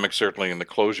pandemic, certainly, and the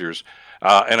closures.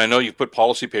 And I know you've put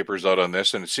policy papers out on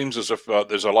this, and it seems as if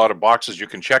there's a lot of boxes you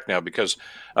can check now because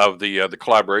of the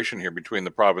collaboration here between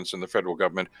the province and the federal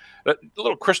government. A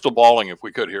little crystal balling, if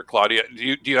we could here, Claudia.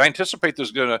 Do you anticipate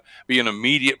there's going to be an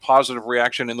immediate positive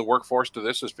reaction in the workforce to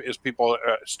this as people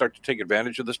start to take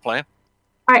advantage of this plan?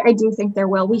 I do think there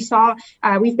will.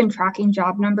 We've been tracking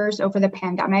job numbers over the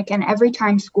pandemic, and every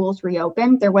time schools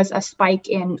reopened, there was a spike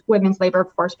in women's labor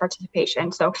force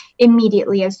participation. So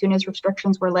immediately, as soon as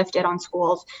restrictions were lifted on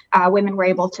schools, women were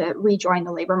able to rejoin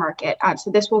the labor market.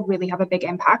 So this will really have a big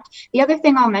impact. The other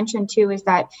thing I'll mention too is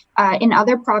that in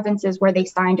other provinces where they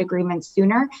signed agreements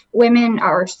sooner,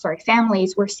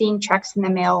 families were seeing checks in the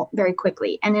mail very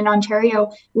quickly. And in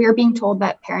Ontario, we are being told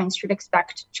that parents should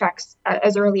expect checks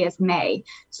as early as May.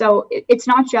 So it's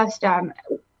not just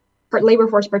for labor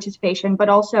force participation, but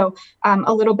also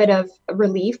a little bit of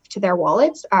relief to their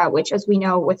wallets, which, as we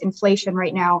know, with inflation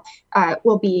right now,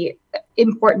 will be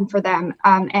important for them,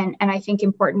 and I think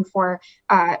important for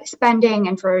spending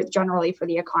and for generally for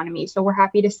the economy. So we're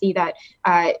happy to see that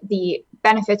the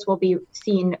benefits will be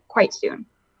seen quite soon.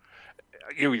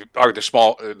 You are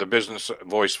the business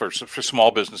voice for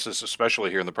small businesses, especially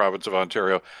here in the province of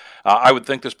Ontario. I would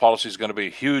think this policy is going to be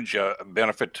a huge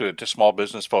benefit to small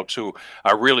business folks who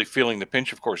are really feeling the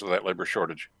pinch, of course, of that labor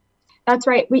shortage. That's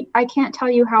right. I can't tell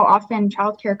you how often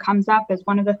childcare comes up as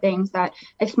one of the things that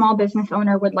a small business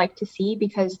owner would like to see,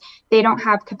 because they don't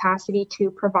have capacity to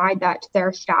provide that to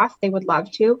their staff. They would love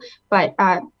to, but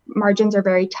margins are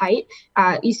very tight.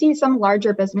 You see some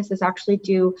larger businesses actually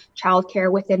do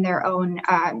childcare within their own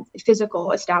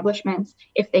physical establishments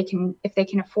if they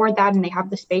can afford that and they have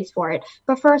the space for it.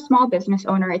 But for a small business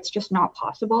owner, it's just not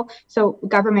possible. So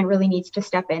government really needs to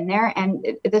step in there,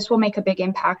 and this will make a big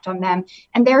impact on them.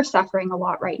 And they're suffering a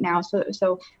lot right now.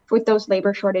 So with those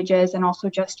labor shortages and also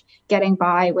just getting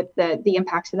by with the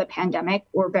impacts of the pandemic,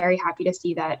 we're very happy to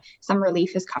see that some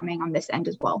relief is coming on this end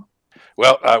as well.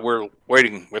 Well, we're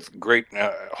waiting with great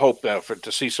hope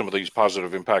to see some of these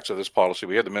positive impacts of this policy.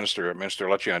 We had Minister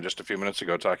Lecce on just a few minutes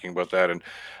ago talking about that, and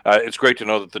it's great to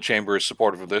know that the Chamber is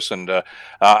supportive of this. And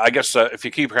I guess if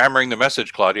you keep hammering the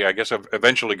message, Claudia, I guess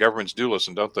eventually governments do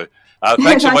listen, don't they?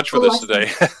 Thanks so much for this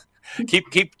today.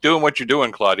 keep doing what you're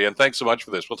doing, Claudia, and thanks so much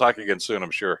for this. We'll talk again soon,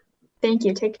 I'm sure. Thank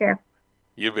you. Take care.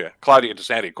 You bet. Claudia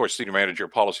DeSanti, of course, Senior Manager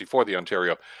of Policy for the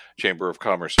Ontario Chamber of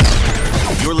Commerce.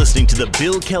 You're listening to the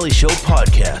Bill Kelly Show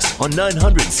podcast on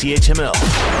 900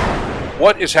 CHML.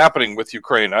 What is happening with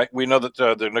Ukraine? We know that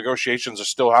the negotiations are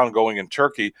still ongoing in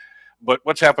Turkey, but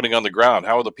what's happening on the ground?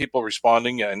 How are the people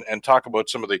responding? And talk about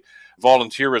some of the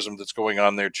volunteerism that's going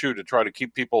on there, too, to try to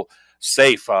keep people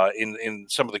safe in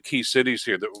some of the key cities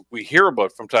here that we hear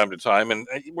about from time to time. And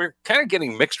we're kind of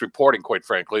getting mixed reporting, quite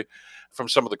frankly, from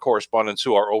some of the correspondents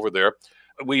who are over there.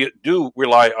 We do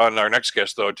rely on our next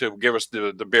guest, though, to give us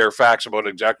the bare facts about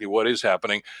exactly what is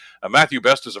happening. Matthew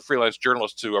Best is a freelance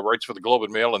journalist who writes for the Globe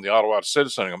and Mail and the Ottawa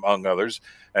Citizen, among others,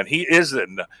 and he is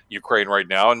in Ukraine right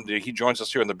now, and he joins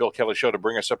us here on the Bill Kelly Show to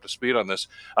bring us up to speed on this.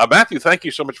 Matthew, thank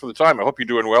you so much for the time. I hope you're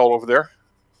doing well over there.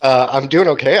 I'm doing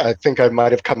okay. I think I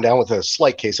might have come down with a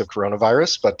slight case of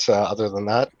coronavirus, but other than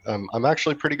that, I'm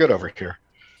actually pretty good over here.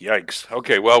 Yikes.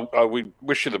 Okay, well, we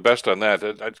wish you the best on that.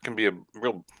 That can be a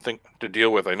real thing to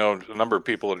deal with. I know a number of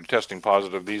people that are testing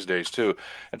positive these days, too.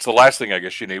 It's the last thing I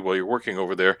guess you need while you're working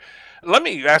over there. Let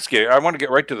me ask you, I want to get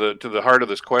right to the heart of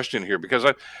this question here, because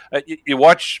you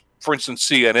watch, for instance,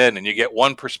 CNN, and you get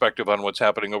one perspective on what's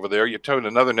happening over there. You turn to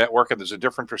another network, and there's a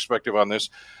different perspective on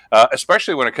this,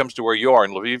 especially when it comes to where you are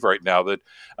in Lviv right now. That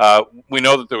we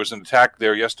know that there was an attack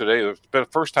there yesterday. It's been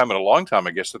the first time in a long time,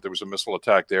 I guess, that there was a missile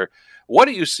attack there. What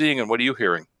are you seeing, and what are you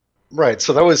hearing? Right.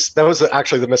 So that was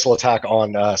actually the missile attack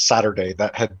on Saturday.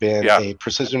 That had been a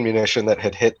precision munition that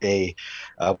had hit a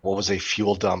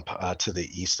fuel dump to the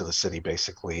east of the city,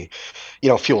 basically.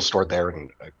 Fuel stored there,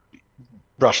 and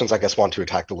Russians, I guess, want to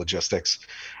attack the logistics.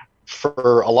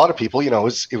 For a lot of people, it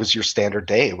was your standard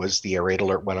day. It was the air raid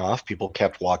alert went off. People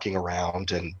kept walking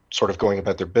around and sort of going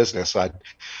about their business. I'd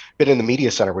been in the media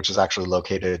center, which is actually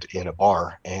located in a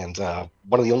bar. And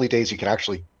one of the only days you can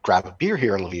actually grab a beer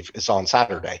here in Lviv is on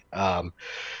Saturday.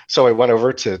 So I went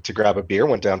over to grab a beer,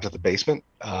 went down to the basement.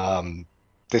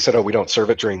 They said, we don't serve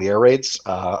it during the air raids.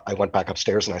 I went back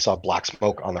upstairs and I saw black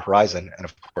smoke on the horizon. And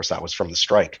of course, that was from the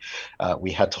strike.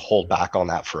 We had to hold back on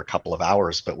that for a couple of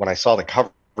hours. But when I saw the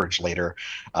coverage later,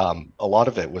 a lot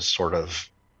of it was sort of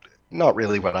not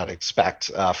really what I'd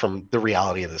expect from the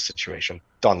reality of the situation.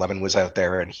 Don Lemon was out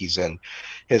there and he's in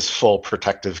his full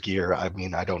protective gear. I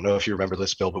mean, I don't know if you remember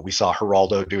this, Bill, but we saw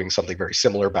Geraldo doing something very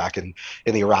similar back in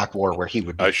the Iraq war, where he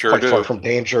would be quite far from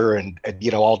danger and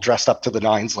all dressed up to the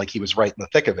nines like he was right in the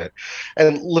thick of it.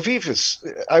 And Lviv is,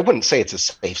 I wouldn't say it's a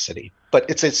safe city, but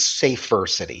it's a safer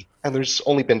city. And there's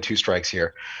only been 2 strikes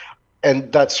here.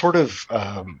 And that sort of,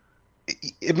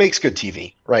 it makes good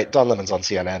TV, right? Don Lemon's on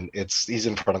CNN. He's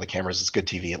in front of the cameras. It's good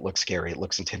TV. It looks scary. It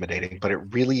looks intimidating, but it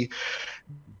really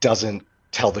doesn't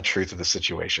tell the truth of the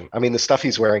situation. I mean, the stuff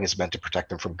he's wearing is meant to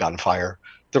protect him from gunfire.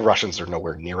 The Russians are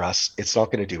nowhere near us. It's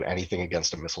not going to do anything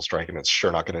against a missile strike, and it's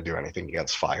sure not going to do anything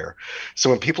against fire. So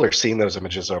when people are seeing those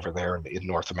images over there in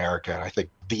North America, and I think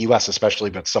the US especially,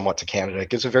 but somewhat to Canada, it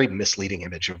gives a very misleading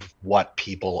image of what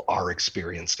people are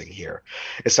experiencing here.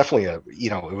 It's definitely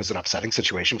it was an upsetting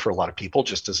situation for a lot of people,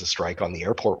 just as a strike on the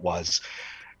airport was.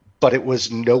 But it was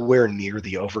nowhere near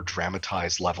the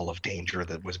over-dramatized level of danger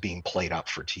that was being played up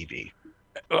for TV.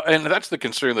 And that's the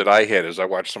concern that I had as I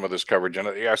watched some of this coverage. And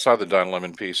I saw the Don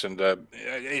Lemon piece, and the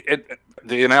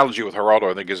analogy with Geraldo,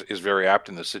 I think, is very apt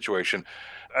in this situation.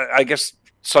 I guess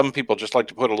some people just like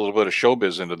to put a little bit of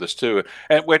showbiz into this too,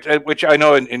 and which I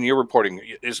know in your reporting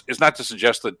is not to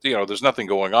suggest that there's nothing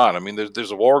going on. I mean,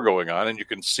 there's a war going on, and you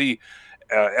can see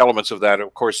elements of that,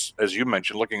 of course, as you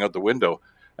mentioned, looking out the window,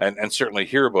 and certainly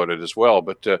hear about it as well.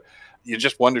 But you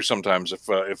just wonder sometimes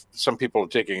if some people are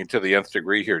taking it to the nth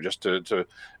degree here, just to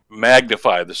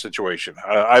magnify the situation.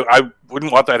 I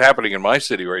wouldn't want that happening in my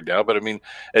city right now, but I mean,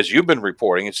 as you've been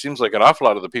reporting, it seems like an awful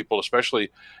lot of the people,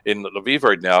 especially in Lviv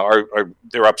right now,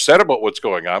 they're upset about what's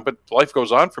going on, but life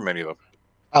goes on for many of them.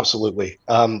 Absolutely.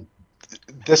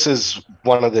 This is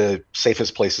one of the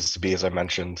safest places to be, as I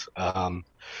mentioned.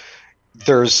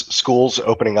 There's schools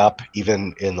opening up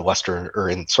even in the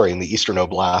in the Eastern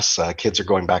Oblasts. Kids are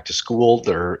going back to school.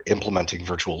 They're implementing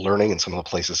virtual learning in some of the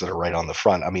places that are right on the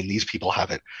front. I mean, these people have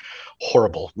it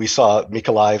horrible. We saw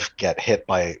Mykolaiv get hit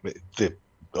by the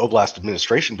Oblast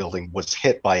administration building was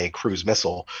hit by a cruise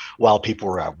missile while people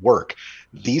were at work.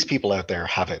 These people out there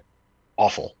have it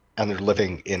awful, and they're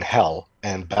living in hell.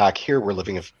 And back here, we're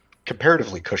living a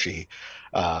comparatively cushy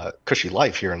cushy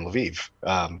life here in Lviv.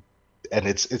 And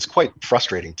it's quite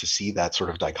frustrating to see that sort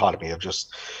of dichotomy of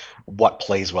just what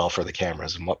plays well for the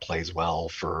cameras and what plays well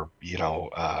for,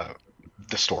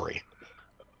 the story.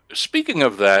 Speaking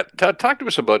of that, talk to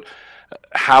us about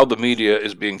how the media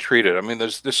is being treated. I mean,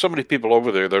 there's so many people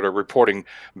over there that are reporting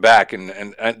back,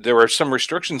 and there are some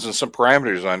restrictions and some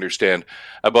parameters, I understand,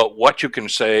 about what you can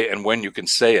say and when you can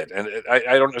say it. And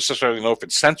I don't necessarily know if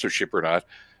it's censorship or not.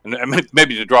 And I mean,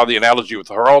 maybe to draw the analogy with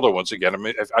Geraldo once again, I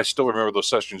mean, I still remember those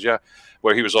sessions,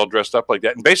 where he was all dressed up like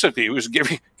that, and basically he was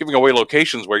giving away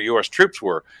locations where U.S. troops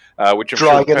were, which I'm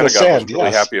sure the Pentagon was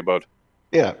really happy about.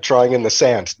 Yeah, drawing in the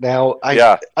sand. Now,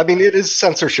 I mean, it is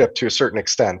censorship to a certain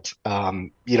extent,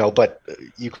 but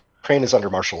Ukraine is under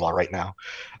martial law right now.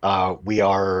 We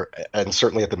are, and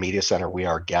certainly at the media center, we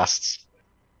are guests.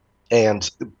 And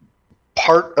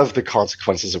part of the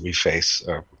consequences that we face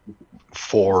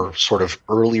for sort of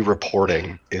early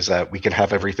reporting is that we can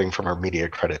have everything from our media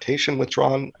accreditation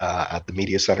withdrawn at the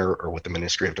media center or with the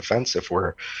Ministry of Defense if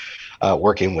we're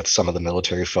working with some of the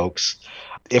military folks.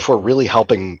 If we're really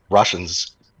helping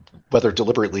Russians, whether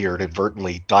deliberately or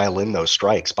inadvertently, dial in those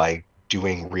strikes by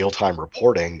doing real-time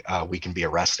reporting, we can be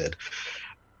arrested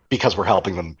because we're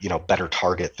helping them, better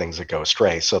target things that go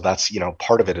astray. So that's,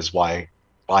 part of it is why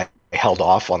I held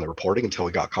off on the reporting until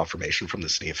we got confirmation from the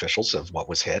city officials of what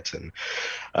was hit. And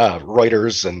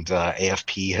Reuters and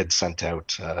AFP had sent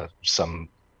out some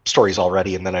stories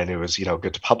already, and then I knew it was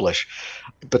good to publish.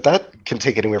 But that can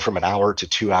take anywhere from an hour to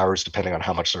 2 hours depending on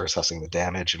how much they're assessing the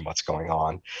damage and what's going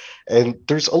on. And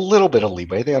there's a little bit of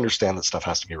leeway. They understand that stuff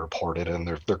has to be reported,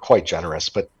 and they're quite generous.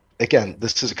 But again,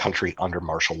 this is a country under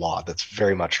martial law that's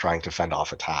very much trying to fend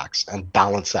off attacks and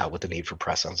balance that with the need for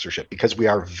press censorship, because we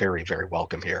are very, very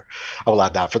welcome here. I will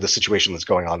add that for the situation that's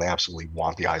going on, they absolutely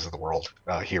want the eyes of the world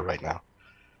here right now.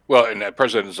 Well, and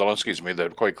President Zelensky's made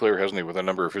that quite clear, hasn't he, with a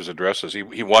number of his addresses?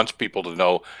 He wants people to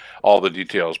know all the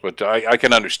details, but I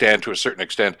can understand to a certain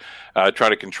extent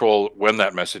trying to control when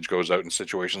that message goes out in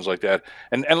situations like that.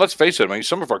 And let's face it, I mean,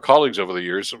 some of our colleagues over the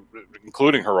years,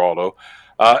 including Geraldo,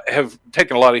 have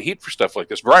taken a lot of heat for stuff like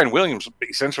this. Brian Williams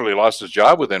essentially lost his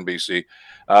job with NBC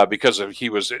because he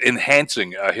was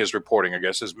enhancing his reporting, I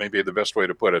guess is maybe the best way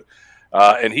to put it.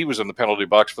 And he was in the penalty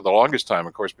box for the longest time,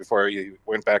 of course, before he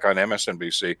went back on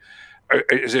MSNBC.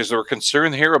 Is there a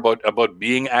concern here about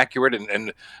being accurate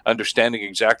and understanding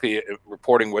exactly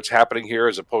reporting what's happening here,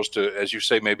 as opposed to, as you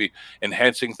say, maybe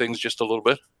enhancing things just a little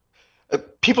bit?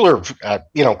 People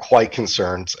are, quite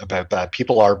concerned about that.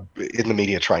 People are in the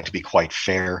media trying to be quite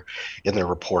fair in their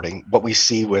reporting. What we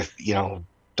see with,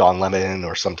 Don Lemon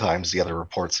or sometimes the other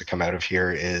reports that come out of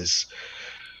here is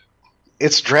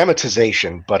it's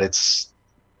dramatization, but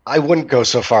I wouldn't go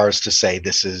so far as to say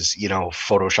this is,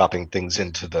 photoshopping things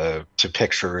into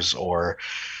pictures or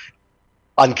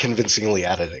unconvincingly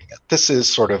editing it. This is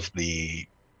sort of the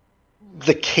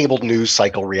cable news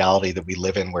cycle reality that we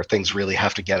live in, where things really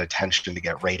have to get attention to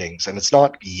get ratings. And it's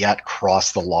not yet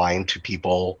crossed the line to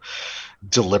people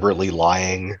deliberately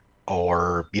lying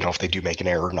or, if they do make an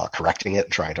error, not correcting it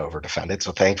and trying to over defend it.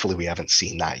 So thankfully we haven't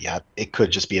seen that yet. It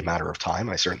could just be a matter of time.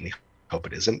 I certainly hope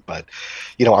it isn't, but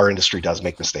our industry does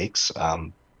make mistakes.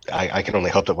 I can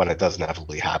only hope that when it does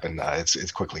inevitably happen,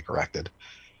 it's quickly corrected.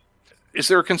 Is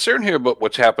there a concern here about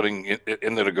what's happening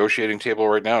in the negotiating table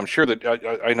right now? I'm sure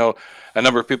that I know a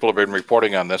number of people have been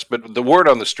reporting on this, but the word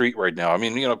on the street right now, I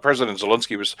mean, President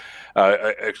Zelensky was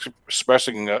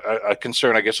expressing a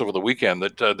concern, I guess, over the weekend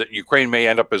that Ukraine may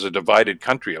end up as a divided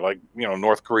country, like,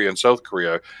 North Korea and South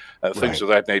Korea, things of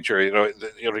that nature,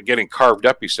 getting carved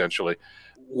up essentially.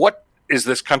 What is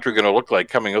this country going to look like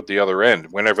coming out the other end,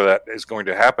 whenever that is going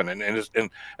to happen? And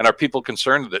are people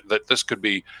concerned that this could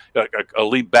be a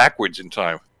leap backwards in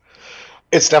time?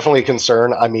 It's definitely a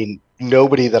concern. I mean,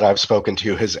 nobody that I've spoken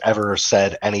to has ever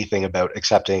said anything about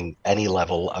accepting any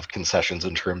level of concessions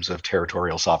in terms of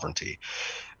territorial sovereignty.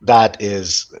 That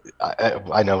is,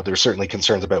 I know there's certainly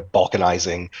concerns about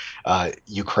balkanizing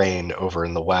Ukraine over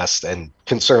in the West, and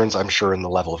concerns, I'm sure, in the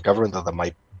level of government that there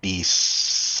might be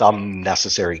some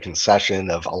necessary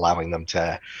concession of allowing them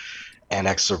to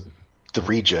annex the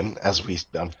region, as we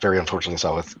very unfortunately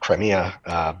saw with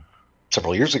Crimea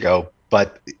several years ago.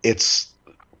 But it's,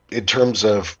 in terms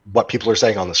of what people are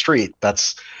saying on the street,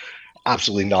 that's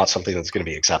absolutely not something that's going to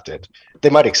be accepted. They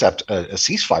might accept a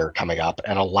ceasefire coming up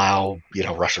and allow,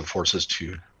 Russian forces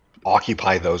to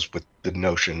occupy those with the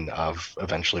notion of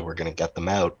eventually we're going to get them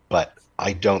out. But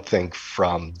I don't think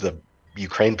from the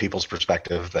Ukraine people's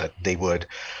perspective that they would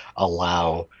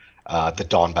allow the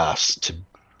Donbass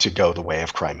to go the way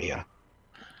of Crimea.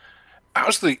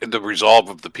 How's the resolve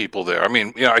of the people there? I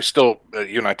mean, I still,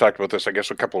 you and I talked about this, I guess,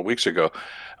 a couple of weeks ago.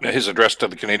 His address to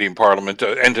the Canadian Parliament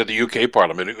and to the UK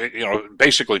Parliament,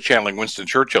 basically channeling Winston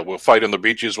Churchill: "We'll fight on the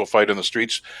beaches, we'll fight in the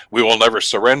streets, we will never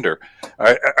surrender."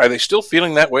 Are they still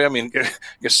feeling that way? I mean,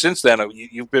 since then,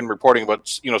 you've been reporting about,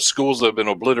 schools that have been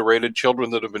obliterated,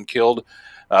 children that have been killed,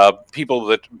 people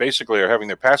that basically are having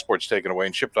their passports taken away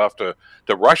and shipped off to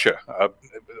Russia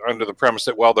under the premise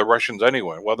that, well, they're Russians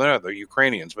anyway. Well, they're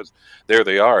Ukrainians, but there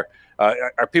they are.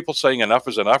 Are people saying enough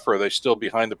is enough, or are they still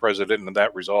behind the president in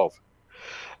that resolve?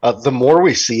 The more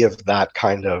we see of that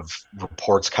kind of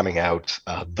reports coming out,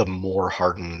 the more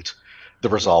hardened the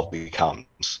resolve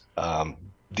becomes.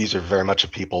 These are very much a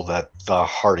people that the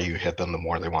harder you hit them, the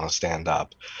more they want to stand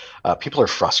up. People are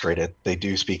frustrated. They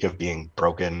do speak of being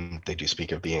broken. They do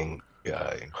speak of being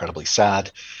incredibly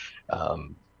sad.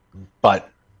 But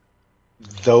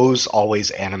those always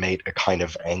animate a kind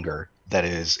of anger that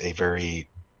is a very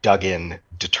dug-in,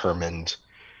 determined,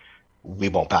 we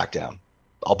won't back down.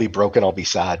 I'll be broken, I'll be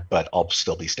sad, but I'll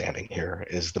still be standing here,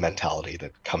 is the mentality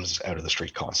that comes out of the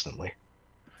street constantly.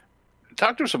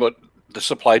 Talk to us about the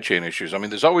supply chain issues. I mean,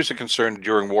 there's always a concern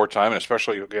during wartime, and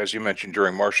especially, as you mentioned,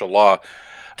 during martial law,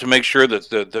 to make sure that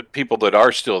the people that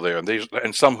are still there,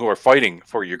 and some who are fighting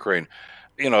for Ukraine,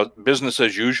 business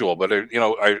as usual. But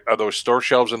are those store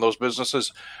shelves in those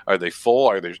businesses, are they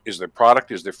full? Is there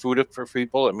product? Is there food for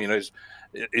people? I mean,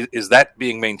 is that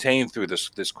being maintained through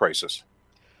this crisis?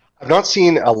 I've not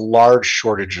seen a large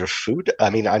shortage of food. I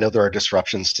mean, I know there are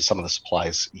disruptions to some of the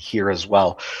supplies here as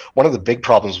well. One of the big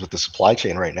problems with the supply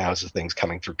chain right now is the things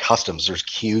coming through customs. There's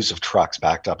queues of trucks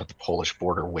backed up at the Polish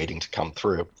border waiting to come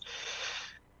through.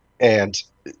 And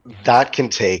that can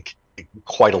take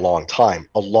quite a long time.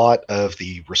 A lot of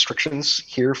the restrictions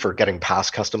here for getting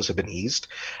past customs have been eased.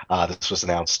 This was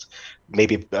announced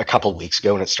maybe a couple of weeks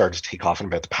ago, and it started to take off in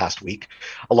about the past week.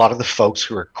 A lot of the folks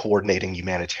who are coordinating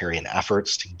humanitarian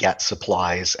efforts to get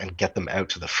supplies and get them out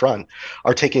to the front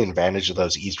are taking advantage of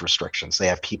those eased restrictions. They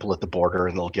have people at the border,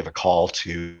 and they'll give a call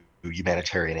to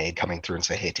humanitarian aid coming through and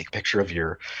say, hey, take a picture of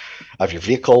your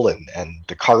vehicle and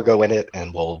the cargo in it,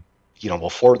 and we'll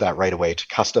forward that right away to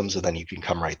customs, and then you can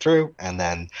come right through. And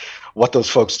then what those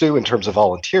folks do in terms of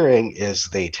volunteering is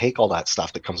they take all that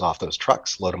stuff that comes off those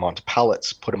trucks, load them onto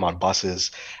pallets, put them on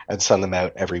buses, and send them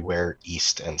out everywhere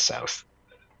east and south.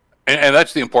 And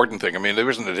that's the important thing. I mean, there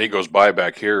isn't a day goes by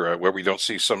back here where we don't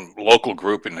see some local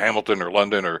group in Hamilton or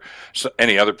London or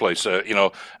any other place, a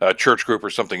church group or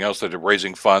something else that are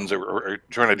raising funds or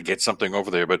trying to get something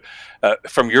over there. But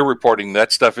from your reporting,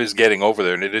 that stuff is getting over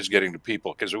there, and it is getting to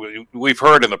people. Because we've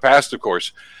heard in the past, of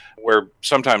course, where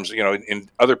sometimes, in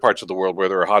other parts of the world where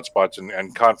there are hotspots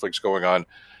and conflicts going on,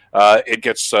 it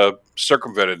gets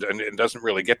circumvented and it doesn't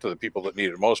really get to the people that need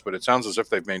it most. But it sounds as if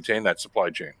they've maintained that supply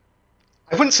chain.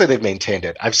 I wouldn't say they've maintained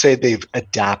it. I'd say they've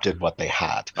adapted what they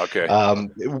had. Okay.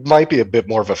 It might be a bit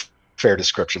more of a fair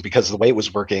description, because the way it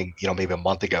was working, maybe a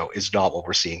month ago is not what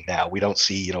we're seeing now. We don't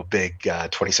see, big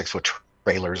 26-foot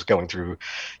trailers going through,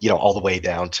 all the way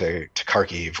down to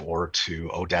Kharkiv or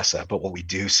to Odessa. But what we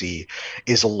do see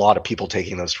is a lot of people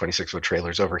taking those 26-foot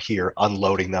trailers over here,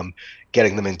 unloading them,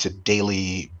 getting them into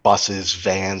daily buses,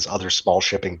 vans, other small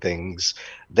shipping things.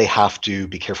 They have to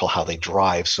be careful how they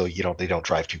drive, so they don't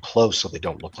drive too close, so they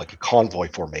don't look like a convoy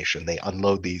formation. They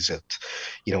unload these at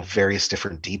various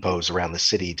different depots around the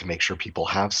city to make sure people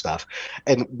have stuff.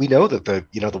 And we know that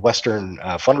the Western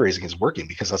fundraising is working,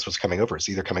 because that's what's coming over. It's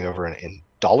either coming over in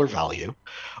dollar value,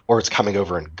 or it's coming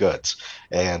over in goods.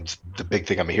 And the big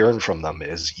thing I'm hearing from them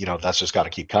is that's just got to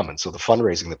keep coming. So the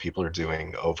fundraising that people are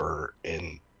doing over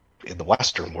in the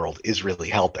Western world is really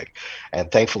helping.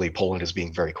 And thankfully, Poland is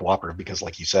being very cooperative, because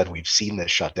like you said, we've seen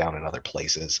this shut down in other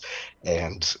places.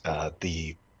 And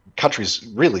the countries,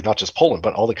 really not just Poland,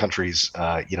 but all the countries,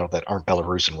 that aren't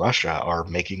Belarus and Russia, are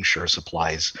making sure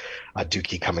supplies do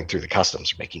keep coming through the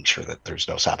customs, making sure that there's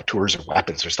no saboteurs or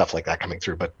weapons or stuff like that coming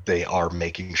through. But they are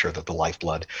making sure that the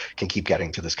lifeblood can keep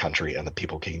getting to this country, and that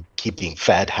people can keep being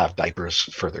fed, have diapers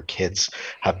for their kids,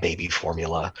 have baby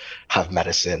formula, have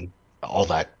medicine, all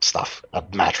that stuff,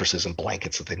 mattresses and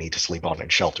blankets that they need to sleep on in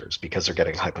shelters, because they're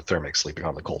getting hypothermic sleeping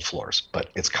on the cold floors.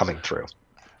 But it's coming through.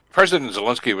 President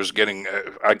Zelensky was getting,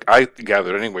 I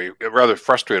gathered anyway, rather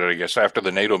frustrated, I guess, after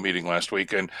the NATO meeting last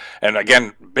week. And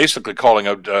again, basically calling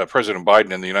out President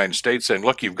Biden in the United States, saying,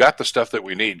 look, you've got the stuff that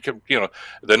we need,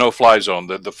 the no-fly zone,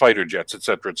 the fighter jets, et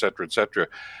cetera, et cetera, et cetera.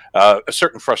 A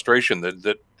certain frustration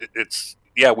that it's,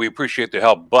 yeah, we appreciate the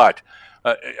help, but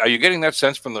are you getting that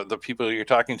sense from the people you're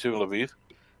talking to in Lviv?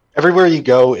 Everywhere you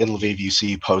go in Lviv, you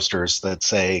see posters that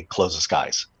say, close the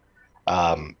skies.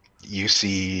 You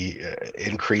see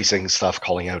increasing stuff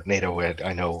calling out NATO.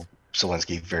 I know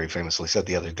Zelensky very famously said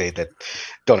the other day that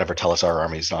don't ever tell us our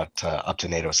army is not up to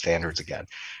NATO standards again,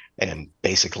 and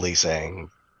basically saying,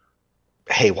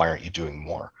 hey, why aren't you doing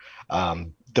more?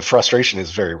 The frustration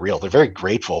is very real. They're very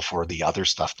grateful for the other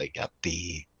stuff they get.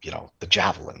 The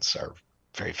javelins are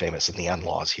very famous, and the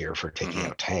NLAWs here for taking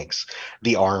out tanks,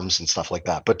 the arms and stuff like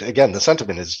that. But again, the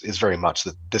sentiment is very much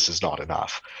that this is not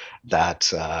enough,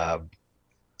 that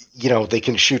they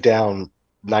can shoot down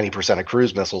 90% of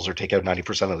cruise missiles or take out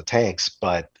 90% of the tanks,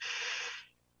 but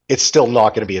it's still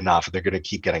not going to be enough. They're going to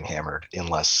keep getting hammered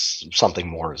unless something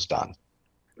more is done.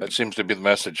 That seems to be the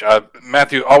message.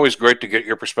 Matthew, always great to get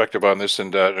your perspective on this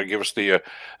and give us the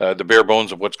bare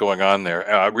bones of what's going on there.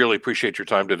 I really appreciate your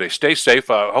time today. Stay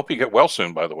safe. I hope you get well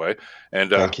soon, by the way.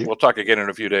 And Thank you. We'll talk again in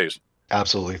a few days.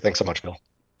 Absolutely. Thanks so much, Bill.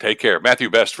 Take care.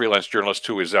 Matthew Best, freelance journalist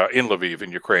who is in Lviv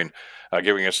in Ukraine,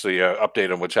 giving us the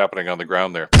update on what's happening on the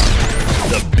ground there.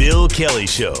 The Bill Kelly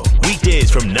Show,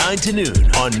 weekdays from 9 to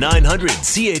noon on 900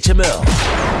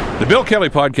 CHML. The Bill Kelly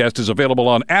Podcast is available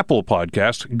on Apple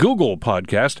Podcast, Google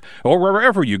Podcast, or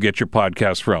wherever you get your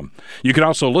podcasts from. You can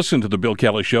also listen to The Bill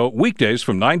Kelly Show weekdays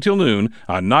from 9 till noon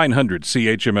on 900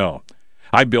 CHML.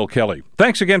 I'm Bill Kelly.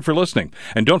 Thanks again for listening.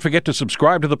 And don't forget to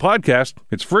subscribe to the podcast.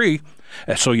 It's free,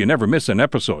 so you never miss an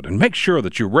episode. And make sure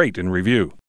that you rate and review.